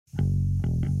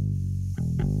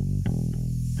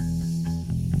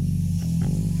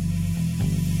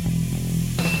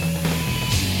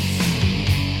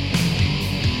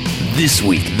This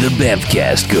week, the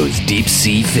Bamfcast goes deep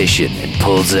sea fishing and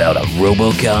pulls out a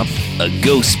RoboCop, a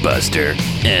Ghostbuster,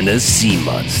 and a sea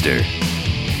monster.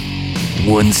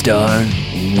 1 star,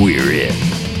 we're in.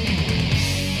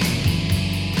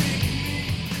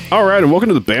 All right, and welcome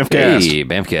to the Bamfcast. Hey,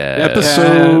 Bamfcast.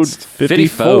 Episode 54.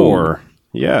 54.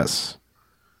 Yes.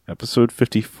 Episode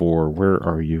 54. Where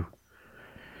are you?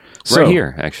 Right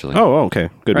here, actually. Oh, okay.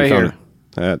 Good. Right we found here. it.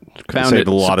 That Found saved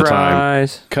it. a lot of time.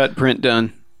 Surprise. Cut, print,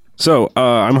 done. So,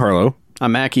 I'm Harlow.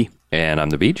 I'm Mackie. And I'm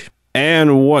the Beach.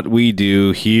 And what we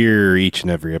do here each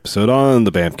and every episode on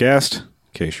the Bamfcast, in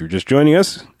case you're just joining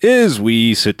us, is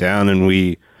we sit down and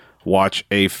we watch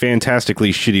a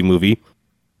fantastically shitty movie.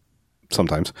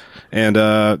 Sometimes. And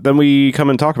then we come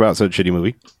and talk about said shitty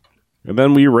movie. And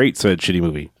then we rate said shitty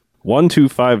movie. 1 to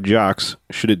 5 jocks,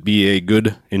 should it be a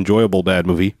good, enjoyable bad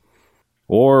movie?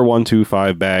 Or 1 to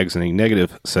 5 bags in a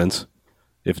negative sense,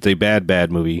 if it's a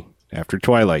bad movie after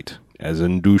Twilight, as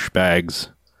in douchebags.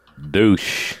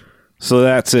 Douche. So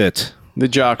that's it. The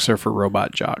jocks are for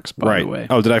robot jocks, by Right. the way.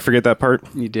 Oh, did I forget that part?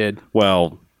 You did.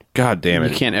 Well, god damn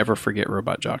it. You can't ever forget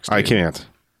robot jocks. I dude. can't.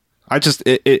 I just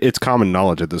it's common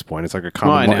knowledge at this point. It's like a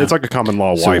common I law. know. It's like a common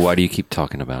law So wife. why do you keep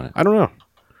talking about it? I don't know.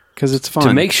 Because it's fun.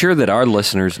 To make sure that our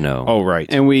listeners know. Oh, right.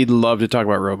 And we love to talk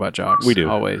about robot jocks. We do.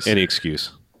 Always. Any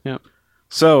excuse. Yep.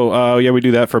 So, yeah, we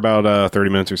do that for about 30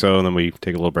 minutes or so, and then we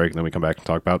take a little break, and then we come back and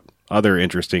talk about other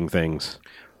interesting things.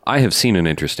 I have seen an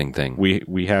interesting thing.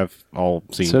 We have all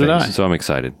seen So did things, I. So I'm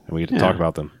excited. and we get to Yeah. talk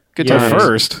about them. Good So times.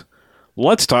 first,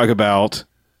 let's talk about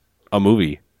a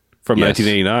movie from Yes.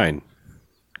 1989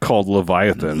 called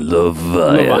Leviathan.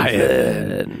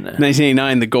 Leviathan.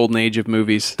 1989, the golden age of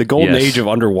movies. The golden Yes. age of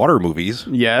underwater movies,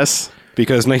 Yes.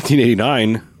 because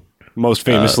 1989, most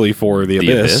famously for The The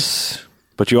Abyss, Abyss.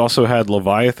 but you also had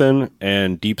Leviathan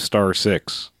and Deep Star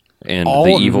 6. And All-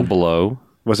 The Evil Below.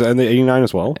 Was it in the 89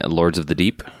 as well? And Lords of the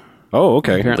Deep. Oh,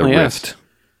 okay. Apparently. The yes. Rift.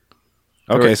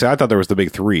 Okay, so I thought there was the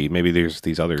big 3. Maybe there's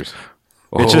these others.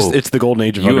 It's Oh. just, it's the golden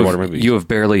age of underwater movies. You have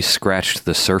barely scratched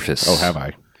the surface. Oh, have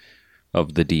I?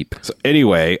 Of the deep. So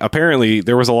anyway, apparently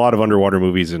there was a lot of underwater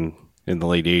movies in the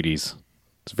late 80s.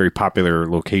 It's a very popular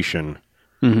location.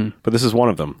 Mm-hmm. But this is one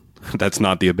of them. That's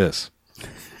not The Abyss.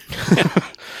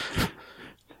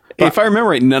 If I remember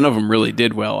right, none of them really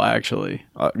did well, actually.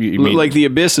 You mean, Like, The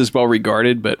Abyss is well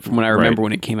regarded, but from when I remember Right.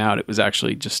 when it came out, it was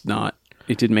actually just not...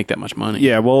 It didn't make that much money.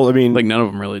 yeah, well, I mean, Like, none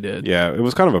of them really did. yeah, it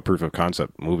was kind of a proof of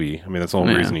concept movie. I mean, that's the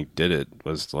only Yeah. reason he did it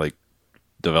was to, like,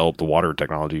 develop the water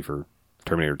technology for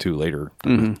Terminator 2 later,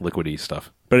 liquidy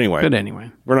stuff. But anyway, But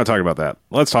anyway. we're not talking about that.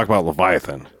 Let's talk about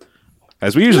Leviathan.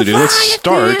 As we usually do, let's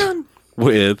start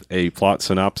with a plot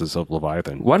synopsis of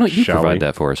Leviathan. Why don't you shall provide we?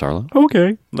 that for us, Arlo?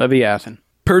 Okay. Leviathan.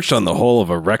 Perched on the hull of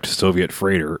a wrecked Soviet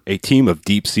freighter, a team of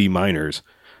deep-sea miners,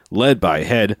 led by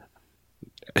head...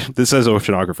 This says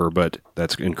oceanographer, but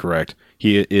that's incorrect.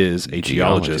 He is a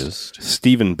geologist. Geologist.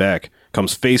 Stephen Beck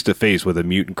comes face-to-face with a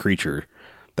mutant creature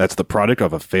that's the product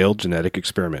of a failed genetic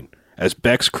experiment. As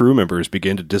Beck's crew members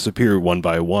begin to disappear one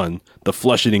by one, the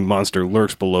flesh-eating monster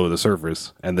lurks below the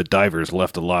surface, and the divers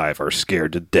left alive are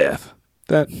scared to death.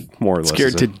 That, more or less, Scared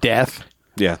is to it. death.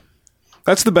 Yeah.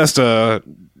 That's the best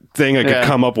thing I could Yeah.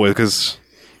 come up with, because...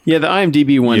 Yeah, the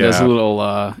IMDb one does Yeah. a little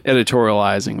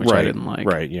editorializing, which I didn't like.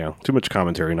 Right, yeah. Too much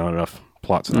commentary, not enough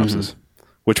plot synopsis.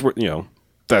 Which,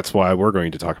 that's why we're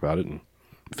going to talk about it and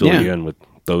fill Yeah. you in with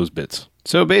those bits.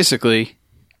 So basically,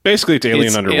 Basically, it's Alien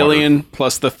it's underwater. Alien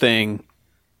plus the Thing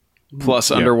plus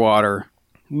underwater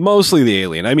Mostly the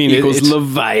Alien. I mean, equals it's,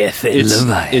 Leviathan.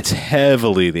 it's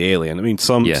heavily the Alien. I mean,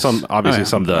 Yes. some obviously Oh, yeah.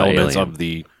 some The elements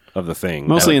alien. of the thing.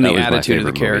 Mostly in that the was my attitude of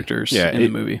the favorite movie. characters in the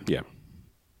movie. Yeah.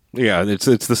 Yeah, it's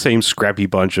the same scrappy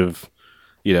bunch of,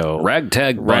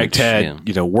 Ragtag bunch,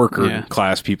 yeah. worker Yeah.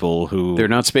 class people who... They're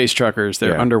not space truckers.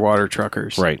 They're Yeah. underwater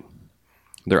truckers. Right,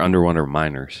 They're underwater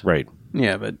miners right.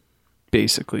 Yeah, but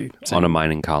basically. on a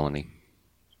mining colony.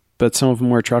 But some of them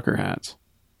wear trucker hats.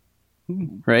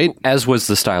 Right? As was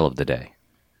the style of the day.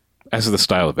 As is the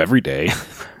style of every day.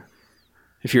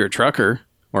 If you're a trucker.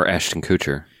 Or Ashton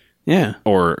Kutcher. Yeah.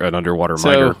 Or an underwater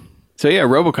miner. So yeah,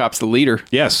 RoboCop's the leader.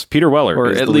 Yes, Peter Weller.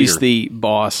 Or is at the least leader. the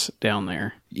boss down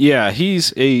there. Yeah,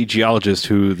 he's a geologist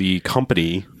who the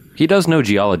company... He does no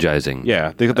geologizing.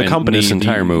 Yeah, the in company... this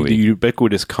entire movie. The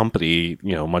ubiquitous company,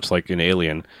 much like an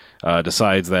Alien,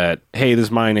 decides that, hey,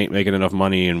 this mine ain't making enough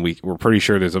money, and we're pretty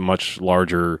sure there's a much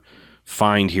larger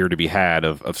find here to be had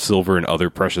of silver and other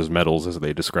precious metals, as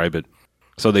they describe it.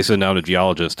 So they send down a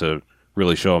geologist to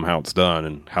really show him how it's done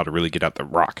and how to really get at the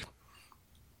rock.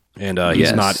 And he's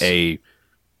Yes. not a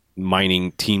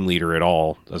mining team leader at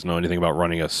all. Doesn't know anything about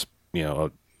running a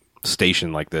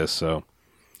station like this. So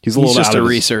He's a little He's just out a of his-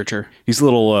 researcher. He's a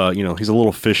little, he's a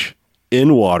little fish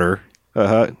in water.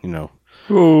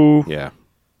 Oh, Yeah.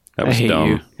 That was hate dumb.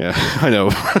 you. Yeah, I know.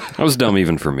 That was dumb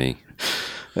even for me.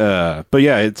 But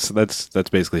yeah, that's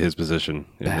basically his position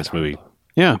in this movie.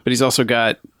 yeah, but he's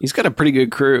got a pretty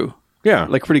good crew, Yeah.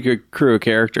 like pretty good crew of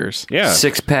characters. yeah.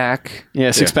 Six pack.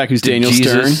 Yeah, six pack who's Daniel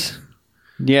Stern.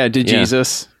 Yeah, did Yeah.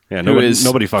 Jesus. Yeah, who is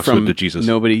nobody fucks from with DeJesus.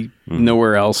 Nobody,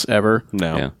 nowhere else ever.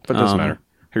 No. Yeah. But it doesn't matter.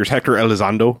 Here's Hector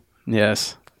Elizondo,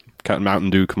 Yes, Mountain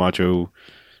Dew Camacho.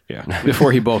 Yeah.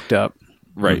 before he bulked up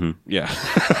Right. Yeah.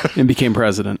 and became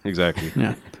president. Exactly.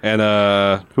 Yeah. And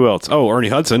who else? Oh, Ernie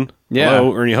Hudson. Yeah.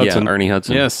 Hello, Ernie Hudson. Yeah, Ernie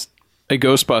Hudson. Yes, a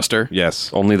Ghostbuster. Yes.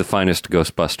 Only the finest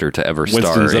Ghostbuster to ever Winston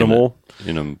star Zeddemole.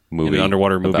 in a movie. In an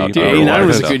underwater movie. about Dude, Dude, underwater 89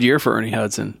 was a stuff. good year for Ernie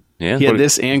Hudson. Yeah. He had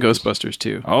this and Ghostbusters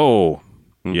too, Oh.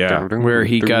 Yeah. where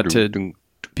he got to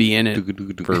be in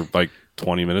it. For like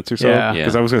 20 minutes or so. Yeah.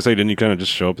 Because I was going to say, didn't you kind of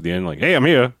just show up at the end like, hey, I'm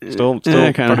here. Still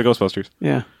kinda. part of Ghostbusters.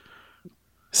 Yeah.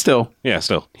 Still, Yeah,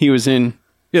 still. he was in.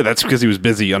 Yeah, that's because he was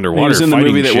busy underwater. He was in the fighting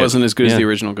movie that shit. wasn't as good as Yeah. the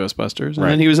original Ghostbusters, and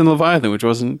Right. then he was in Leviathan, which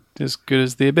wasn't as good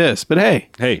as The Abyss. But hey,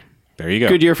 Hey, there you go.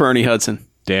 good year for Ernie Hudson.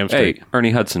 Damn straight. Hey,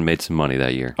 Ernie Hudson made some money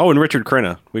that year. Oh, and Richard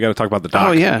Crenna. We got to talk about the Doc.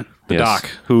 Oh yeah, The Yes. Doc,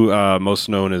 who most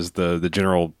known as the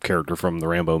general character from the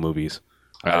Rambo movies.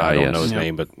 I don't yes. know his Yep.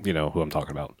 name, but you know who I'm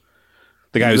talking about.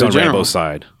 The guy who's The on general. Rambo's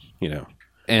side. You know.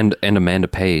 And Amanda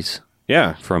Pays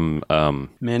Yeah. from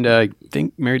Amanda, I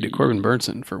think married to Corbin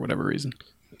Burnson for whatever reason.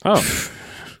 Oh,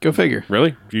 Go figure.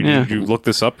 really? Yeah. Did you look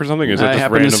this up or something? Or is that I just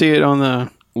happened random? to see it on the.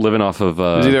 living off of It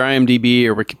was either IMDb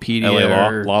or Wikipedia LA Law?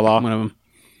 or La. one of them.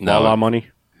 La La Money.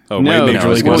 Oh, No, Major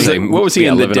no, League what was Money. it? What was he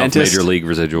in, The living off Dentist? Major League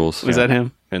residuals. Was that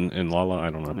him? In La La? I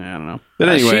don't know. I don't know. But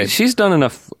anyway, she's done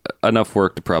enough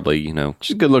work to probably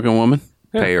she's a good-looking woman.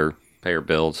 pay her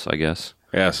bills, I guess.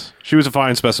 Yes, she was a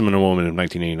fine specimen of a woman in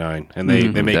 1989, and they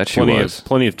make That she plenty was.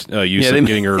 of use Yeah, of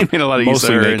getting her they made a lot of use of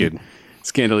mostly her naked.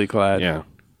 Scantily clad. Yeah.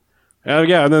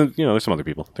 Yeah, and then there's some other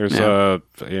people. There's Yeah.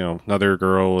 another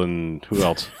girl and who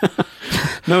else?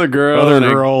 Another girl Other and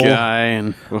girl. a guy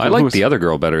and I like the other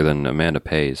girl better than Amanda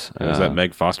Pays. Is that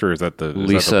Meg Foster? Or is that the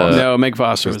Lisa- Is that the boss? no, Meg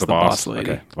Foster Is was the boss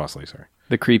lady. Okay, the boss lady. Sorry.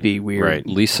 The creepy, weird. Right.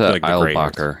 Lisa Like the gray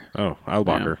hairs. Eilbacher. Oh,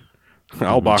 Eilbacher.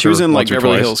 Eilbacher. She was in like once or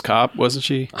Beverly twice. Hills Cop, wasn't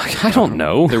she? I don't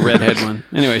know. The redhead one.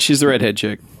 Anyway, she's the redhead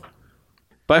chick.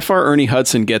 By far, Ernie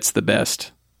Hudson gets the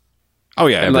best. Oh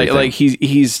yeah, Like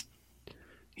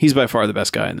he's by far the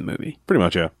best guy in the movie. pretty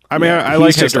much. Yeah. I mean, Yeah, I he's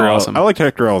like just Hector. awesome. I like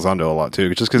Hector Elizondo a lot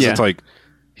too, just because Yeah. it's like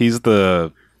he's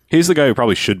the guy who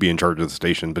probably should be in charge of the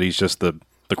station, but he's just the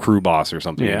crew boss or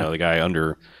something. Yeah. The guy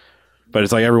under. But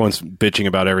it's like everyone's bitching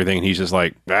about everything, and he's just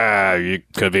like, you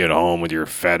could be at home with your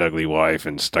fat, ugly wife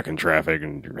and stuck in traffic,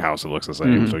 and your house that looks the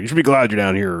same. So you should be glad you're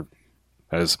down here.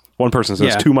 As one person says,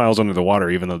 Yeah. 2 miles under the water,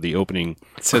 even though the opening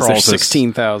It says crawl there's says-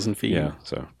 16,000 feet. Yeah,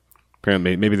 so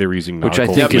apparently maybe they're using Which I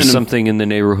nautical think feet. is something in the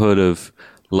neighborhood of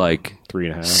like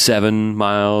 3.5. 7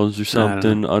 miles or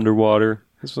something underwater.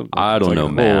 I don't know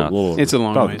math. It's a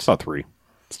long about, ways. It's about 3.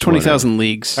 It's 20,000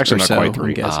 leagues. Actually, or not so, quite 3.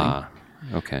 I'm guessing.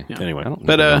 Okay. Anyway. I don't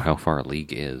But, know how far a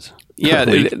league is. Yeah,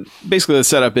 basically the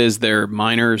setup is they're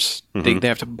miners. They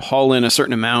have to haul in a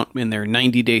certain amount in their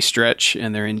 90-day stretch,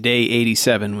 and they're in day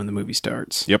 87 when the movie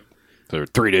starts. Yep. They're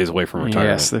 3 days away from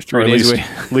retirement. Yes, they're 3 Or at days least,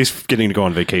 away. At least getting to go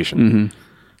on vacation.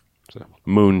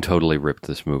 Moon totally ripped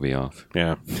this movie off,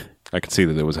 Yeah. I could see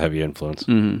that there was a heavy influence.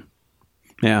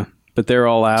 Yeah, but they're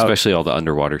all out. especially all the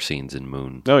underwater scenes in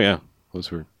Moon. Oh, yeah.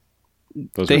 Those were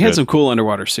They had some cool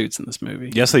underwater suits in this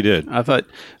movie. Yes, they did. I thought,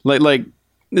 like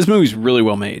this movie's really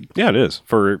well made. Yeah, it is.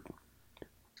 For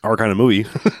our kind of movie.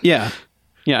 Yeah,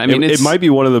 yeah. I mean, it it's, might be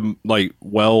one of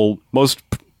the, most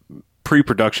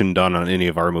pre-production done on any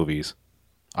of our movies,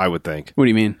 I would think. What do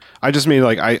you mean? I just mean,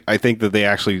 I think that they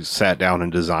actually sat down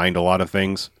and designed a lot of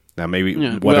things. Now, maybe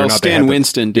Yeah. whether or Well, not they Stan had the-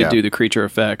 Winston did yeah. do the creature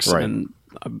effects, Right. and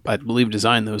I believe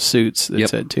designed those suits. That Yep.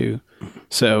 said too.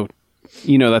 So,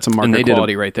 that's a mark And of they did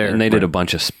quality right there. And they did a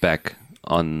bunch of spec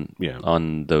on Yeah.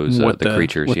 on those what the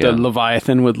creatures. what yeah, the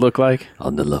Leviathan would look like.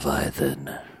 On the Leviathan.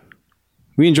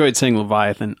 We enjoyed saying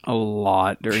Leviathan a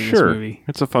lot during this Sure. movie.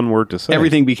 It's a fun word to say.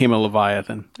 Everything became a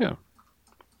Leviathan. Yeah.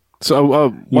 So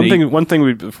one You know,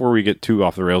 thing before we get too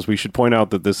off the rails, we should point out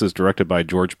that this is directed by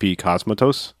George P.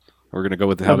 Cosmatos. We're going to go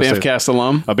with A how to say it. Banffcast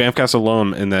alum. A Banffcast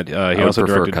alum, in that he I would also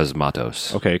prefer directed.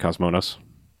 Cosmatos. Okay, Cosmonos.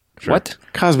 Sure. What?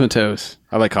 Cosmatos.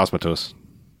 I like Cosmatos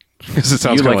because it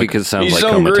sounds You kind like of it because it sounds You like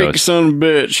some Greek comatose. son of a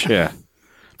bitch. yeah.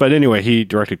 But anyway, he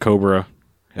directed Cobra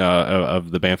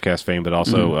of the Banffcast fame, but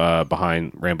also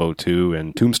behind Rambo 2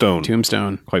 and Tombstone.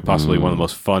 Tombstone. Quite possibly one of the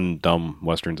most fun, dumb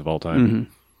westerns of all time.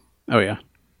 Oh yeah.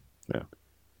 Yeah.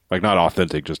 Like not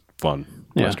authentic, just fun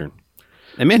Yeah. western.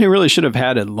 The man who really should have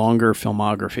had a longer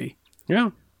filmography.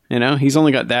 Yeah. You know, he's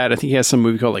only got that. I think he has some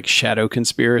movie called like Shadow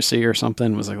Conspiracy or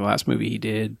something. It was like the last movie he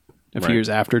did a few years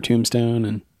after Tombstone.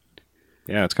 And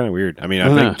yeah, it's kind of weird. I mean,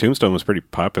 I think Tombstone was pretty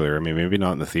popular. I mean, maybe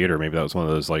not in the theater. Maybe that was one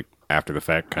of those like after the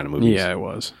fact kind of movies. Yeah, it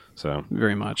was. So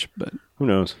very much, but who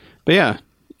knows? But yeah,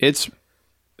 it's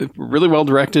really well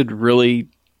directed, really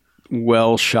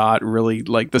well shot, really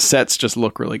like the sets just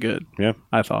look really good. Yeah,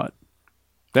 I thought.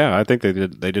 Yeah, I think they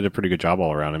did a pretty good job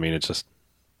all around. I mean, it's just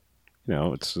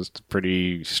it's just a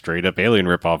pretty straight up Alien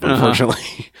ripoff,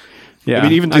 unfortunately. Yeah,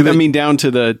 I mean, down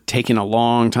to the taking a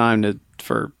long time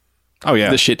for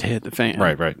the shit to hit the fan.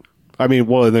 Right. I mean,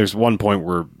 well, there's one point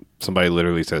where somebody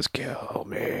literally says, "Kill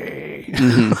me."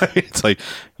 Mm-hmm. It's like,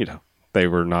 they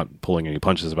were not pulling any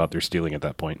punches about their stealing at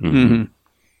that point. Mm-hmm.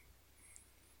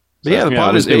 But yeah, the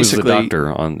plot is basically it was the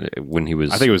doctor when he was.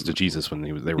 I think it was the Jesus when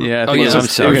they were. Yeah, I'm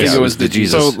sorry. I think it was the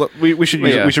Jesus. So we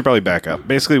should probably back up.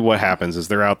 Basically, what happens is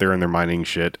they're out there and they're mining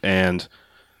shit, and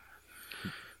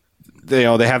they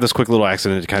have this quick little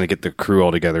accident to kind of get the crew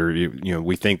all together.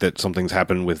 We think that something's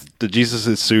happened with the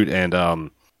Jesus' suit, and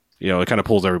it kind of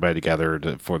pulls everybody together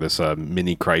for this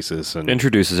mini crisis and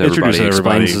introduces everybody.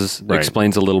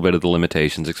 Explains a little bit of the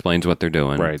limitations, explains what they're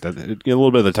doing. Right, a little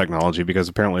bit of the technology, because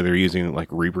apparently they're using like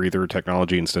rebreather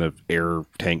technology instead of air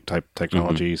tank type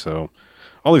technology. Mm-hmm. So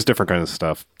all these different kinds of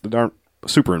stuff that aren't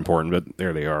super important, but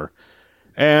there they are.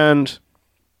 And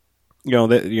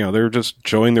they're just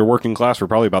showing their working class for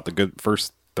probably about the good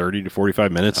first 30 to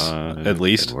 45 minutes at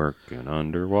least. Working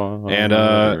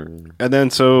underwater. And then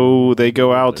so they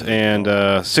go out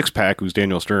and Six Pack, who's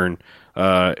Daniel Stern,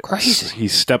 crazy. He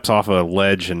steps off a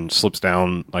ledge and slips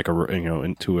down like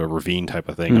into a ravine type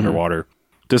of thing underwater.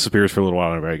 Disappears for a little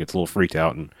while, and everybody gets a little freaked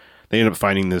out, and they end up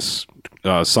finding this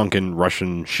sunken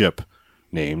Russian ship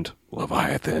named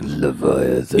Leviathan.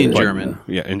 In German.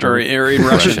 Yeah, in German. Or in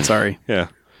Russian, sorry. Yeah.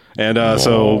 And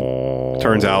so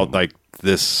turns out like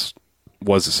this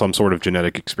was some sort of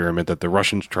genetic experiment that the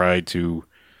Russians tried to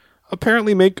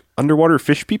apparently make underwater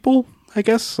fish people, I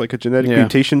guess, like a genetic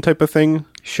mutation type of thing.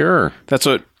 Sure. That's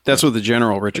what the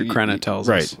General Richard Crenna tells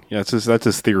us. Right. Yeah, that's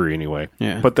his theory anyway.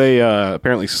 Yeah. But they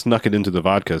apparently snuck it into the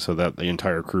vodka so that the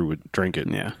entire crew would drink it.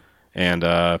 Yeah. And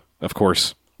of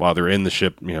course, while they're in the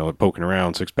ship, poking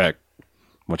around, Six Pack,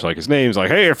 much like his name, is like,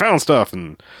 "Hey, I found stuff,"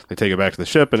 and they take it back to the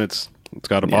ship, and it's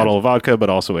got a bottle of vodka, but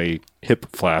also a hip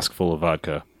flask full of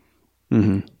vodka.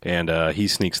 Mm-hmm. And he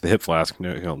sneaks the hip flask,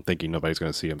 thinking nobody's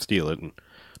going to see him steal it. And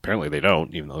apparently they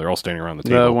don't, even though they're all standing around the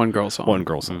table. The one girl saw him. One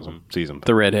girl sees him.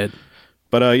 The redhead.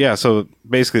 But so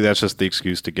basically that's just the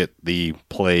excuse to get the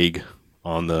plague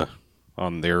on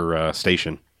their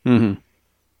station. Mm-hmm.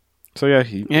 So yeah,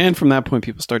 and from that point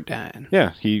people start dying.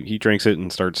 Yeah, he drinks it and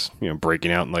starts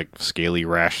breaking out in like scaly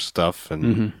rash stuff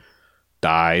and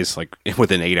dies like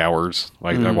within 8 hours,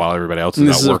 like while everybody else is out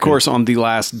working. This is of course on the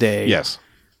last day. Yes.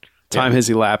 Time has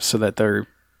elapsed so that they're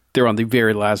on the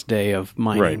very last day of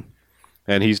mining. Right.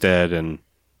 And he's dead, and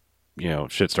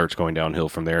shit starts going downhill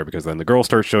from there, because then the girl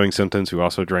starts showing symptoms, who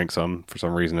also drank some. For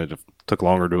some reason it took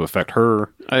longer to affect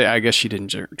her. I guess she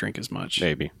didn't drink as much.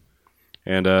 Maybe.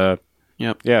 And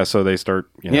yep. Yeah, so they start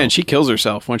Yeah, and she kills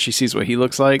herself when she sees what he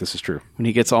looks like. This is true. When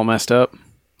he gets all messed up.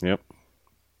 Yep.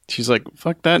 She's like,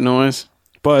 "Fuck that noise."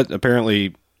 But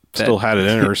apparently still had it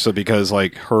in her, so because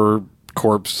like her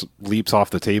corpse leaps off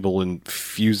the table and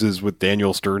fuses with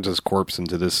Daniel Stern's corpse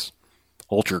into this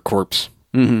ultra corpse.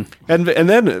 Mm-hmm. And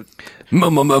then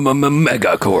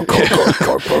mega corpse.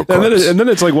 And then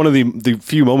it's like one of the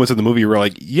few moments in the movie where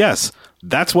like, yes,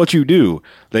 that's what you do.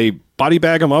 They body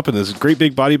bag him up in this great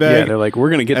big body bag. Yeah, they're like, we're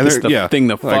gonna get this thing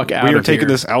the fuck out of here. We are taking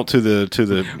this out to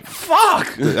the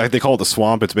fuck. They call it the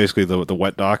swamp. It's basically the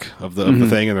wet dock of the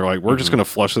thing, and they're like, we're just gonna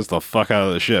flush this the fuck out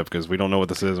of the ship because we don't know what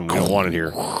this is and we don't want it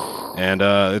here. And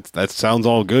that sounds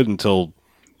all good until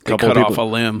they cut off a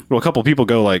limb. Well, a couple people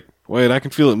go like, wait, I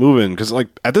can feel it moving, because like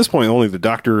at this point only the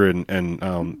doctor and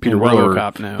Peter Weller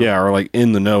are like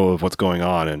in the know of what's going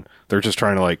on, and they're just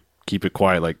trying to like keep it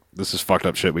quiet, like this is fucked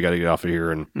up shit, we got to get off of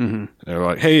here. And they're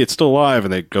like, hey, it's still alive,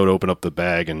 and they go to open up the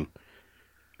bag, and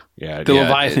the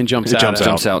Leviathan jumps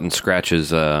out and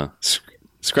scratches Hector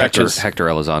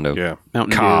Elizondo. Yeah.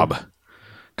 Mountain Cobb.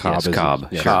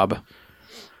 Cobb.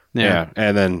 Yeah.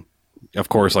 And then of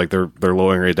course like they're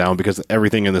lowering it down, because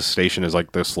everything in this station is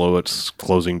like the slowest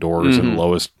closing doors and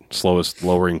slowest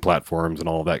lowering platforms and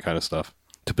all of that kind of stuff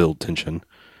to build tension.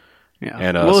 Yeah.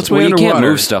 And you can't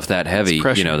move stuff that heavy,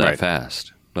 that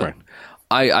fast. But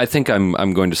right. I think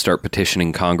I'm going to start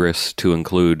petitioning Congress to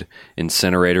include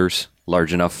incinerators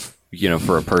large enough,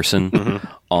 for a person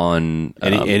on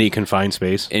any confined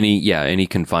space. Any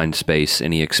confined space,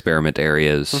 any experiment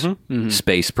areas,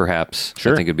 space perhaps.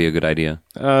 Sure. I think it'd be a good idea.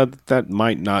 That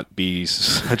might not be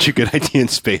such a good idea in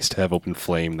space to have open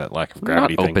flame. That lack of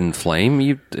gravity Not thing. open flame.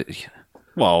 You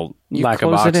Lack of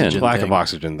close it in. oxygen. Lack thing. of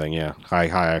oxygen thing. Yeah, high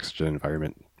oxygen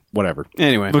environment. Whatever.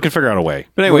 Anyway, We can figure out a way.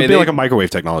 But anyway, it would be they- like a microwave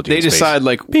technology. they in space. decide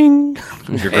like, Bing.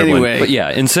 You're dribbling. anyway, But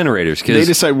yeah, incinerators. they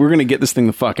decide we're going to get this thing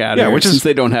the fuck out of here, which is- since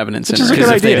they don't have an is a incinerator. good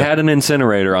Because if they'd idea. had an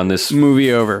incinerator on this,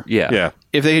 Movie over. yeah, Yeah.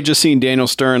 If they had just seen Daniel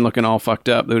Stern looking all fucked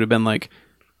up, they would have been like,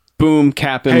 boom,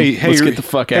 cap him. Hey, let's you're- get the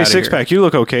fuck hey, out of six here. pack, you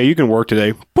look okay. You can work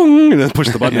today. Boom, and then push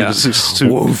the button Yeah. and it just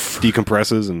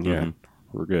decompresses, and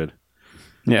we're good.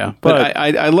 Yeah, But- but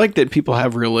I like that people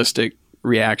have realistic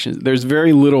reactions. There's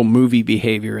very little movie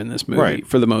behavior in this movie Right.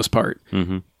 for the most part.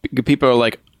 People are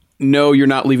like, no, you're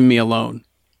not leaving me alone.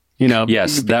 You know?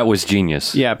 yes, that was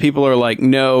genius. Yeah, people are like,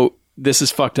 no, this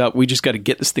is fucked up. We just got to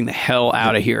get this thing the hell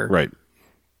out of here. Right.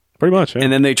 Pretty much. Yeah.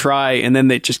 And then they try, and then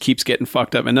it just keeps getting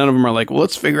fucked up. And none of them are like, well,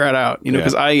 let's figure it out. You know, Yeah.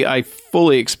 because I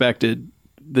fully expected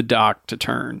the doc to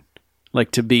turn,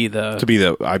 like to be the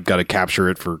I've got to capture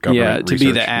it for government to be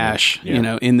research. the Ash, Yeah. you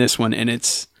know, in this one, and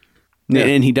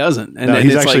and he doesn't. And No, then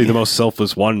he's it's actually like, the most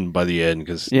selfless one by the end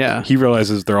because Yeah. he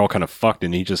realizes they're all kind of fucked,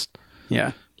 and he just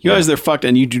yeah. You guys, they're fucked,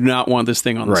 and you do not want this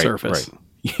thing on the Right, surface.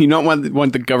 You don't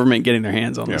want the government getting their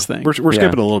hands on this thing. We're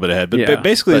skipping a little bit ahead, but Yeah,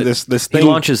 basically but this He thing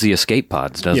launches the escape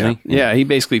pods, doesn't he? Yeah, he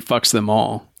basically fucks them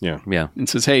all Yeah. Yeah. and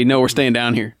says, "Hey, no, we're staying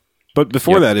down here." But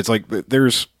before that, it's like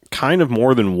there's kind of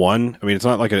more than one. I mean, it's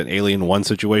not like an Alien 1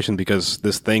 situation because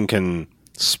this thing can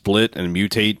split and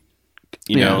mutate.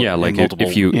 You know, Yeah, like in multiple,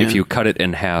 if you cut it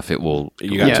in half, it will.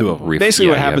 You got two of them. Basically,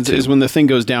 Yeah, what you have happens two. is when the thing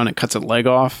goes down, it cuts a leg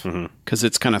off because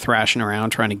it's kind of thrashing around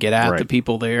trying to get at Right. the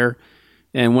people there.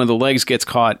 And one of the legs gets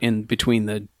caught in between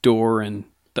the door and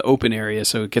the open area,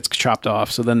 so it gets chopped off.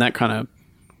 So then that kind of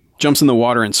jumps in the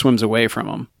water and swims away from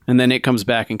them. And then it comes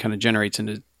back and kind of generates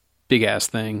into a big-ass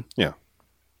thing. Yeah.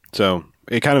 So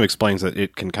it kind of explains that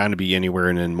it can kind of be anywhere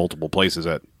and in multiple places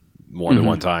at more than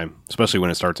one time, especially when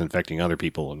it starts infecting other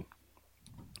people and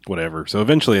whatever. So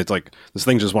eventually it's like this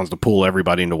thing just wants to pull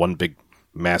everybody into one big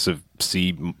massive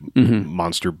sea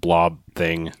monster blob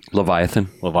thing. Leviathan,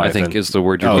 I Leviathan. think is the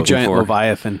word you're Oh, A looking giant for.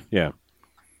 Leviathan. Yeah.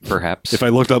 Perhaps. If I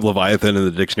looked up Leviathan in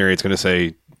the dictionary, it's going to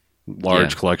say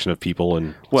large Yeah. collection of people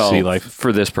and well, sea life.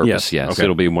 for this purpose, yes. Okay.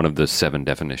 It'll be one of the 7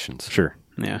 definitions. Sure.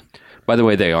 Yeah. By the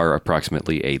way, they are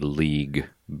approximately a league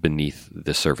beneath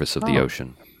the surface of the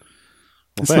ocean.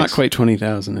 It's thanks. not quite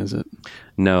 20,000, is it?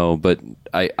 No, but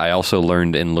I also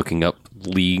learned in looking up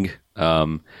league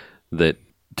that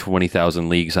 20,000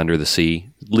 leagues under the sea.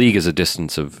 League is a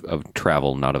distance of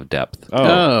travel, not of depth.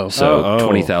 Oh. So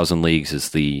 20,000 leagues is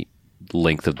the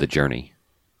length of the journey.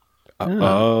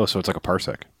 Oh, so it's like a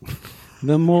parsec.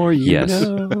 The more you Yes.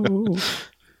 know.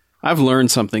 I've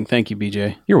learned something. Thank you,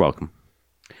 BJ. You're welcome.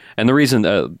 And the reason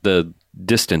the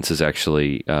distance is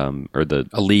actually, a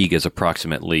league is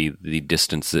approximately the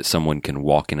distance that someone can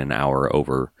walk in an hour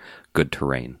over good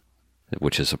terrain,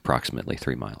 which is approximately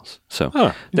 3 miles.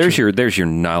 So there's your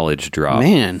knowledge drop.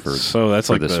 Man. for, So that's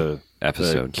for like this the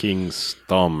episode. king's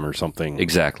thumb or something.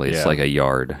 Exactly. It's Yeah. like a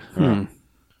yard,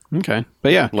 Okay.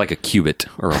 But yeah. like a cubit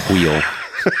or a wheel.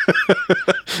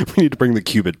 We need to bring the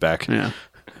cubit back. Yeah.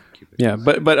 Yeah.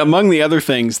 But among the other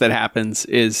things that happens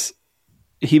is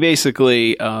he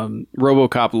basically,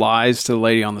 RoboCop lies to the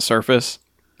lady on the surface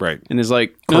Right. and is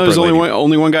like, no, Corporate there's lady.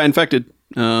 only one guy infected.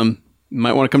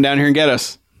 Might want to come down here and get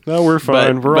us. No, we're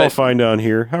fine. But- we're all but- fine down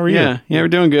here. How are you? Yeah, we're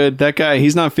doing good. That guy,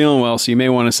 he's not feeling well, so you may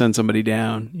want to send somebody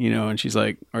down, you know. And she's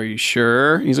like, "Are you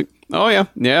sure?" He's like, "Oh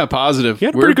yeah, positive. He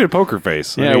had a We're pretty good poker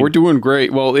face. I Yeah, mean, we're doing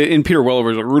great." Well, in Peter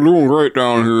Weller's like, "We're doing great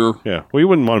down here." Yeah. Well, you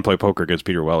wouldn't want to play poker against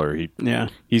Peter Weller. Yeah,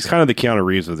 He's kind of the Keanu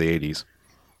Reeves of the 80s.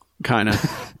 kind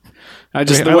of. I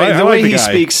just I the way, like the way the he guy.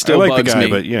 speaks still I like the bugs guy,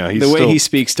 me. but yeah, he's the way still- he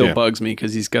speaks still yeah. bugs me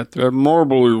because he's got that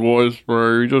marbly voice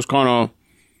where he just kind of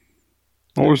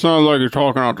always sounds like he's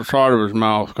talking out the side of his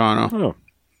mouth, kind of. Oh,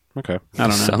 okay. I don't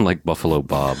know. Sound like Buffalo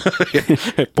Bob. Push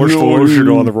the lotion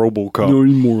on the RoboCop.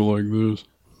 he's more like this.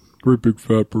 Great big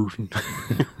fat person.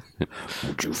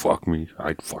 Would you fuck me?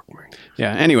 I'd fuck me.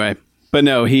 Yeah. Anyway, but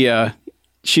no,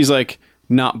 she's like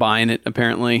not buying it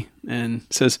apparently, and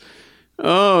says,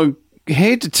 "Oh,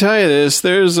 hate to tell you this,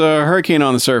 there's a hurricane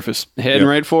on the surface heading Yep.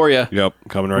 right for you, Yep,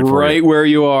 coming right for right you. where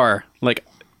you are, like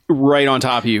right on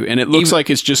top of you, and it looks like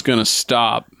it's just gonna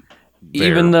stop."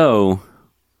 Even though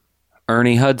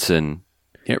Ernie Hudson,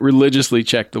 Yeah, religiously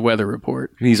checked the weather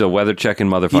report. he's a weather checking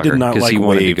motherfucker. did not like he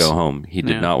wanted waves. to go home. He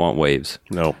did Yeah. not want waves.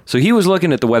 No. So he was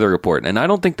looking at the weather report, and I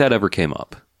don't think that ever came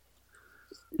up.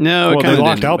 No, it Well, they kinda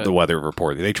locked didn't, out but- the weather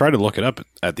report. They tried to look it up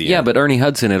at the Yeah, end. but Ernie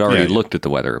Hudson had already Yeah. looked at the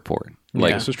weather report.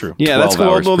 Like, This is true. Yeah, that's 12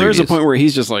 cool. hours Well, there's a previous. point where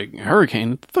he's just like,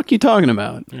 hurricane, what the fuck are you talking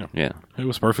about? yeah. It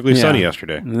was perfectly Yeah. sunny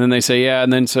yesterday. And then they say, yeah,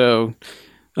 and then so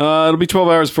it'll be 12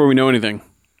 hours before we know anything.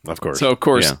 Of course. So, of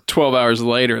course, Yeah. 12 hours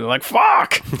later, they're like,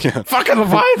 fuck! Yeah. Fucking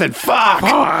Leviathan, fuck!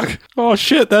 Fuck! Oh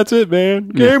shit! That's it, man.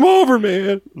 Game over,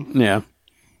 man. Yeah.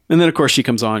 And then, of course, she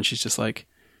comes on. She's just like,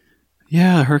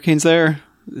 yeah, hurricane's there.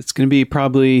 It's going to be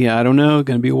probably, I don't know,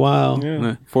 going to be a while.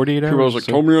 Yeah. 48 hours. Everyone's like,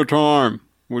 tell me a time.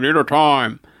 We need a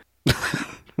time.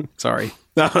 Sorry.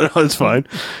 No, it's fine.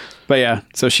 But yeah,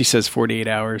 so she says 48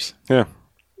 hours. Yeah.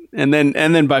 And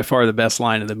then by far the best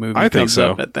line of the movie I think comes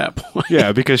so. up at that point.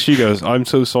 Yeah, because she goes, "I'm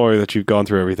so sorry that you've gone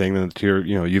through everything. That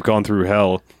you've gone through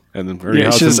hell." And then Ernie Yeah,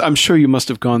 she Hudson says, I'm sure you must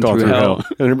have gone through hell.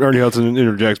 And Ernie Hudson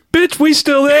interjects, "Bitch, we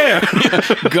still there."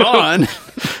 Gone.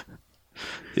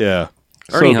 Yeah.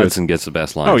 Ernie So good. Hudson gets the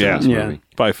best lines Oh in yeah. this Yeah. movie.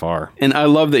 By far. And I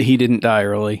love that he didn't die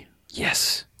early.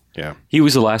 Yes. Yeah. He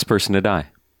was the last person to die.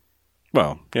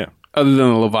 Well, yeah. Other than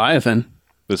the Leviathan.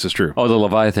 This is true. Oh, the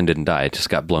Leviathan didn't die. It just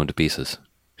got blown to pieces.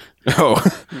 Oh.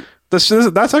 That's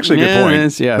actually a good point.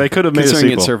 it's- yeah. They could have made a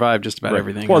Considering sequel. it survived just about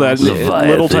everything. Well, that else.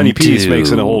 little tiny piece 2. makes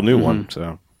it a whole new one.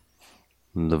 So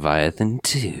Leviathan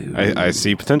 2. I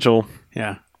see potential.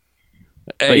 Yeah.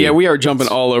 Hey, But yeah, we are jumping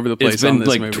all over the place it's on been this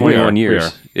like movie. 21 We are.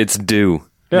 years. It's due.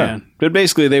 Yeah. But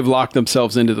basically, they've locked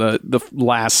themselves into the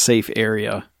last safe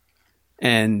area.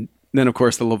 And then, of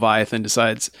course, the Leviathan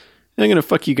decides, I'm going to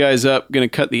fuck you guys up, going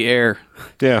to cut the air.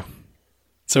 Yeah.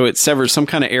 So it severs some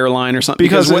kind of airline or something.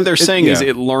 Because Because what it- they're it- saying is yeah.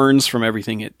 it learns from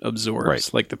everything it absorbs. Right.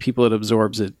 Like the people it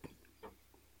absorbs it.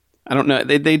 I don't know.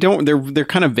 They don't. They're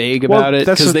kind of vague Well, about it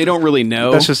that's because just- they don't really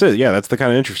know. That's just it. Yeah, that's the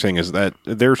kind of interesting is that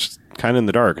they're kind of in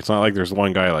the dark. It's not like there's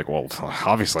one guy like, well,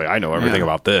 obviously I know everything Yeah.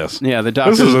 about this. Yeah, the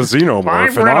doctor. This is a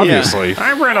xenomorph, and obviously.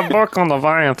 I read a book on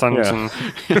Leviathans,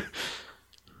 Yeah.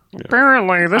 and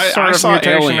apparently this I sort of saw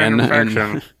mutation Alien, and and-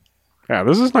 infection. Yeah,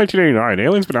 this is 1989.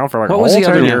 Alien's been out for like What a was whole the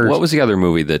 10 other? years. What was the other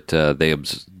movie that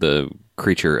the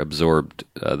creature absorbed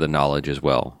the knowledge as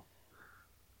well?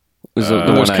 Was the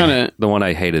was one kinda- the one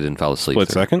I hated and fell asleep. Split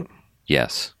through. second?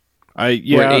 Yes. where it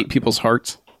Yeah, ate people's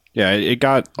hearts. yeah, it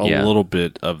got a Yeah. little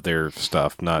bit of their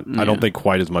stuff. Not, I don't think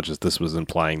quite as much as this was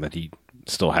implying that he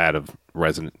still had of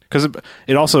resonant because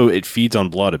it also it feeds on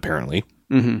blood apparently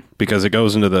because it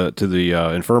goes into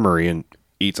the infirmary and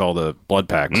eats all the blood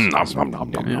packs.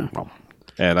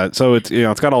 And so it's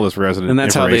it's got all this resident, And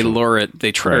that's how they information. lure it.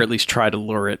 They try, or Right. at least try to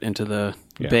lure it into the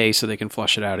bay so they can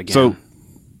flush it out again. So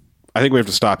I think we have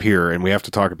to stop here and we have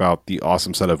to talk about the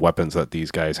awesome set of weapons that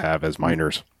these guys have as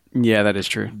miners. yeah, that is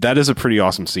true. That is a pretty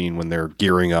awesome scene when they're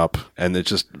gearing up and it's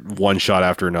just one shot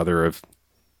after another of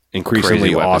increasingly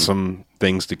Crazy weapon. awesome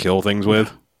things to kill things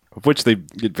with, of which they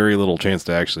get very little chance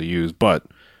to actually use. But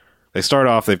they start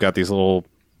off, they've got these little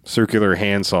circular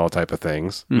handsaw type of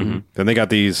things. Mm-hmm. Then they got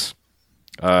these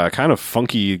kind of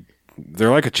funky,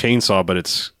 they're like a chainsaw, but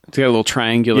it's It's got a little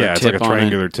triangular it's tip like a on it.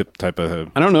 triangular tip type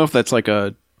of. I don't know if that's like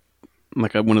a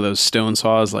one of those stone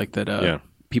saws like that Yeah.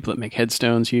 people that make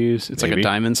headstones use. It's like Maybe. a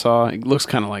diamond saw. It looks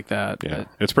kind of like that. Yeah, but-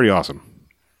 it's pretty awesome.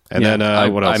 And Yeah,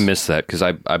 then what else? I missed that because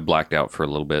I blacked out for a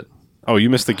little bit. Oh, you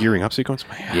missed the gearing up sequence?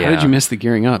 Man. Yeah. How did you miss the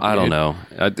gearing up? I don't dude? know.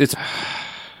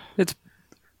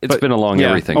 It's been along Yeah.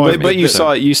 everything. Oh, for but, me, but you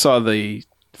so- saw the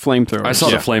flamethrower. I saw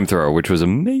the flamethrower, which was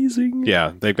amazing.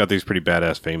 Yeah, they've got these pretty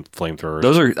badass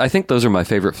flamethrowers. I think those are my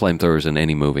favorite flamethrowers in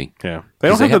any movie. Yeah, they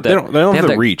don't 'Cause they have have the that- they don't they have have the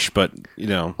that- reach, but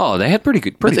Oh, they had pretty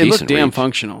but they look decent damn reach.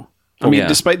 functional. I Oh, mean, yeah.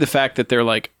 despite the fact that they're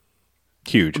like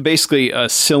huge. basically a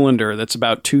cylinder that's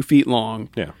about 2 feet long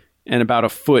Yeah, and about a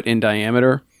foot in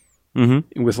diameter,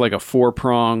 with like a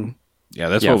 4-prong. yeah,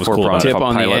 that's Yeah, what was cool four-pronged about it. Tip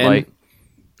on the pilot end. light.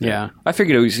 Yeah, I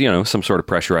figured it was some sort of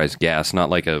pressurized gas,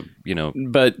 not like a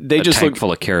but they a just tank look.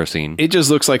 full of kerosene. It just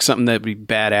looks like something that'd be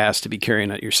badass to be carrying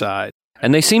at your side.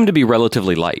 And they seem to be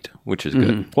relatively light, which is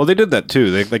good. Well, they did that too.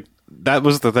 They like that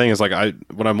was the thing. Is like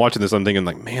when I'm watching this, I'm thinking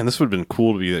like, man, this would have been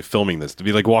cool to be like, filming this, to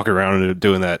be like walking around and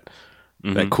doing that.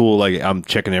 That cool, like I'm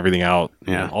checking everything out.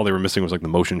 Yeah. All they were missing was like the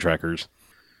motion trackers.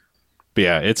 But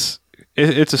yeah, it's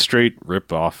a straight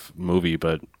rip off movie,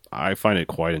 but I find it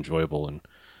quite enjoyable. And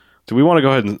do we want to go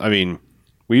ahead and? I mean,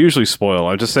 we usually spoil.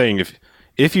 I'm just saying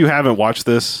if you haven't watched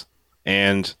this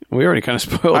and We already kind of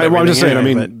spoiled. I'm just saying.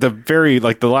 everything I anyway,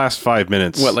 mean, the last 5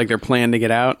 minutes. but what, like their plan to get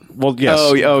out? Well, yes.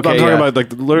 Oh, yeah, okay, I'm talking yeah. about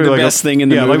like literally The like best thing in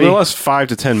the like movie? the last 5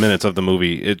 to 10 minutes of the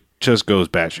movie, it just goes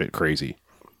batshit crazy.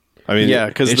 I mean, Yeah,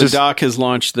 because the it's just- doc has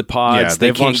launched the pods. Yeah, they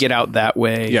they've can't launched- get out that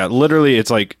way. Yeah, literally, it's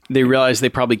like They realize they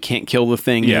probably can't kill the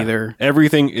thing either.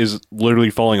 everything is literally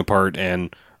falling apart.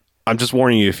 And I'm just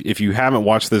warning you, if you haven't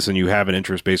watched this and you have an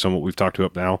interest based on what we've talked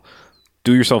about now,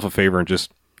 do yourself a favor and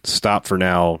just stop for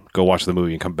now, go watch the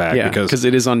movie and come back. Yeah, because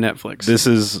it is on Netflix. This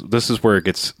is where it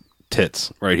gets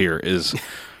tits right here, is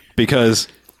because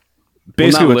Well,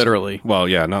 basically not literally. Well,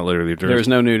 yeah, not literally. There's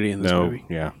no nudity in this movie.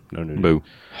 Yeah, no nudity. Boo.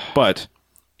 But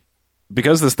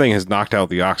because this thing has knocked out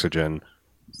the oxygen,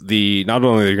 not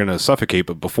only are they going to suffocate,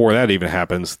 but before that even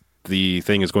happens, the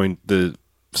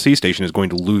sea station is going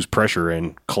to lose pressure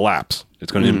and collapse.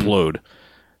 It's going to implode.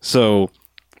 So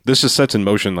this just sets in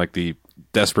motion like the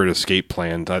desperate escape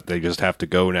plan that they just have to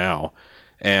go now.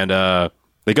 And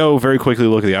they go very quickly,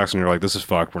 look at the oxygen, they're like, this is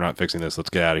fucked, we're not fixing this, let's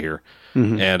get out of here.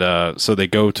 And so they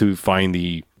go to find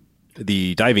the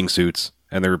diving suits,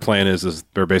 and their plan is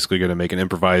they're basically going to make an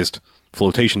improvised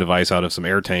flotation device out of some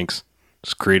air tanks,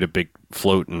 just create a big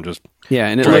float and just... Yeah,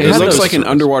 and it Right. looks Those- like an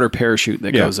underwater parachute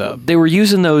that goes up. They were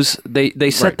using those. They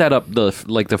set Right. that up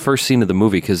the first scene of the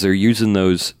movie because they're using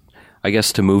those, I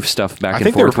guess, to move stuff back I and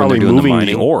think they were forth when they're probably doing the moving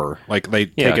the mining. ore. Like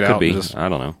they Yeah, take it could out be. and just I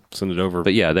don't know. send it over.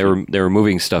 But yeah, they were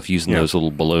moving stuff using those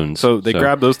little balloons. So they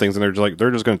grab those things and they're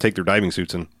just going to take their diving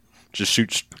suits and just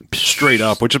shoot straight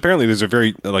up. Which apparently these are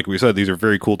very, like we said, these are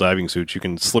very cool diving suits. You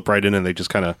can slip right in and they just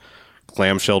kind of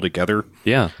clamshell together.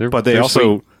 Yeah, But they they're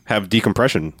also sweet. have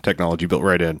decompression technology built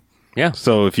right in. Yeah.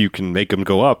 So if you can make them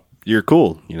go up, you're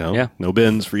cool. You know, Yeah. no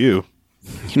bends for you.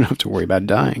 You don't have to worry about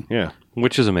dying. Yeah,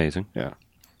 Which is amazing. yeah.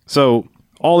 So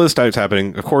all this stuff's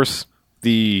happening. Of course,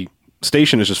 the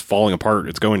station is just falling apart.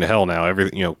 It's going to hell now.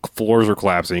 Everything, floors are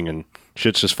collapsing and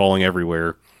shit's just falling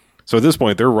everywhere. So at this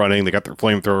point, they're running. They got their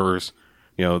flamethrowers.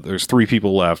 There's 3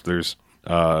 people left. There's,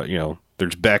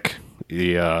 there's Beck.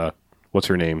 The what's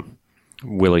her name?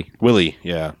 Willie. Willie.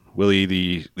 Yeah, Willie.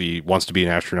 The wants to be an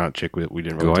astronaut chick that we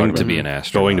didn't really Going talk to about. be an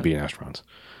astronaut. Going to be an astronaut.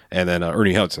 And then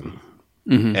Ernie Hudson.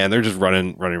 And they're just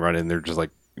running. They're just like,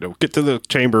 get to the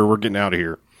chamber. We're getting out of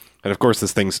here. And of course,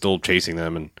 this thing's still chasing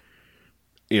them.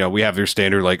 And we have their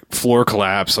standard like floor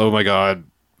collapse. Oh my god,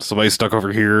 somebody's stuck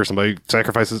over here. Somebody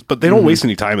sacrifices. But they don't waste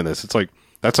any time in this. It's like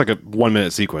that's like a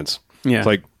 1-minute sequence. Yeah. It's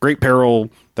like great peril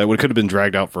that could have been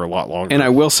dragged out for a lot longer. And I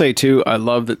will say, too, I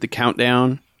love that the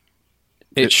countdown,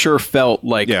 it sure felt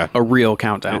like Yeah. a real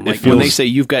countdown. It Like when they feels- say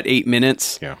you've got 8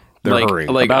 minutes. Yeah. They're like, hurrying.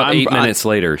 Like About I'm- 8 minutes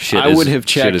later, shit I would have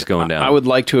checked. shit is going down. I would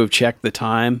like to have checked the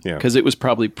time Yeah. because it was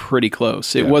probably pretty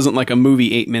close. It wasn't like a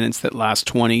movie 8 minutes that lasts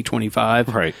 20,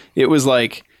 25. Right. It was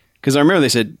like, because I remember they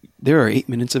said, there are 8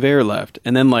 minutes of air left.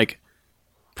 And then like,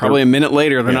 probably a minute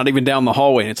later, they're not even down the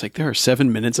hallway. And it's like, there are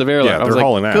 7 minutes of air Yeah, left. I was they're like,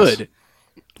 hauling ass. good.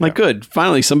 Like, good.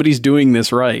 Finally, somebody's doing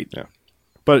this right. Yeah.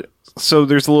 But so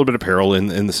there's a little bit of peril in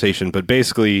the station, but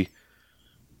basically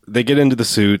they get into the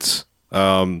suits.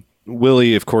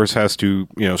 Willie, of course, has to,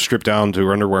 strip down to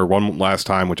her underwear one last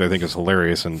time, which I think is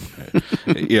hilarious. And,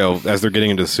 as they're getting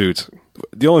into the suits,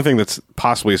 the only thing that's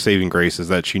possibly a saving grace is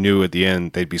that she knew at the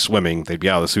end they'd be swimming. They'd be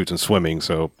out of the suits and swimming.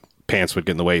 So pants would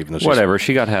get in the way. Even though she's- Whatever.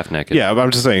 She got half naked. Yeah, but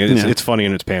I'm just saying it's funny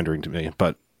and it's pandering to me.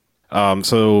 But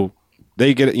so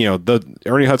they get the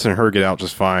Ernie Hudson and her get out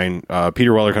just fine.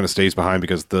 Peter Weller kind of stays behind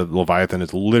because the Leviathan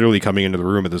is literally coming into the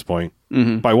room at this point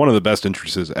by one of the best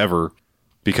entrances ever,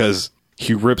 because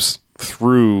he rips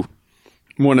through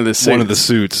One of the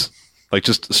suits, like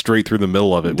just straight through the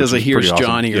middle of it. Does which a is pretty Here's awesome.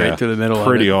 Johnny right through the middle of it.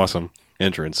 Pretty awesome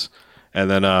entrance.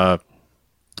 And then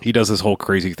he does this whole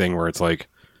crazy thing where it's like,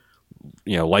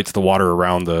 lights the water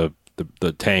around the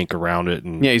tank around it,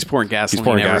 and Yeah, he's pouring gasoline. he's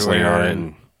pouring gasoline everywhere. on it.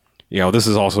 And, this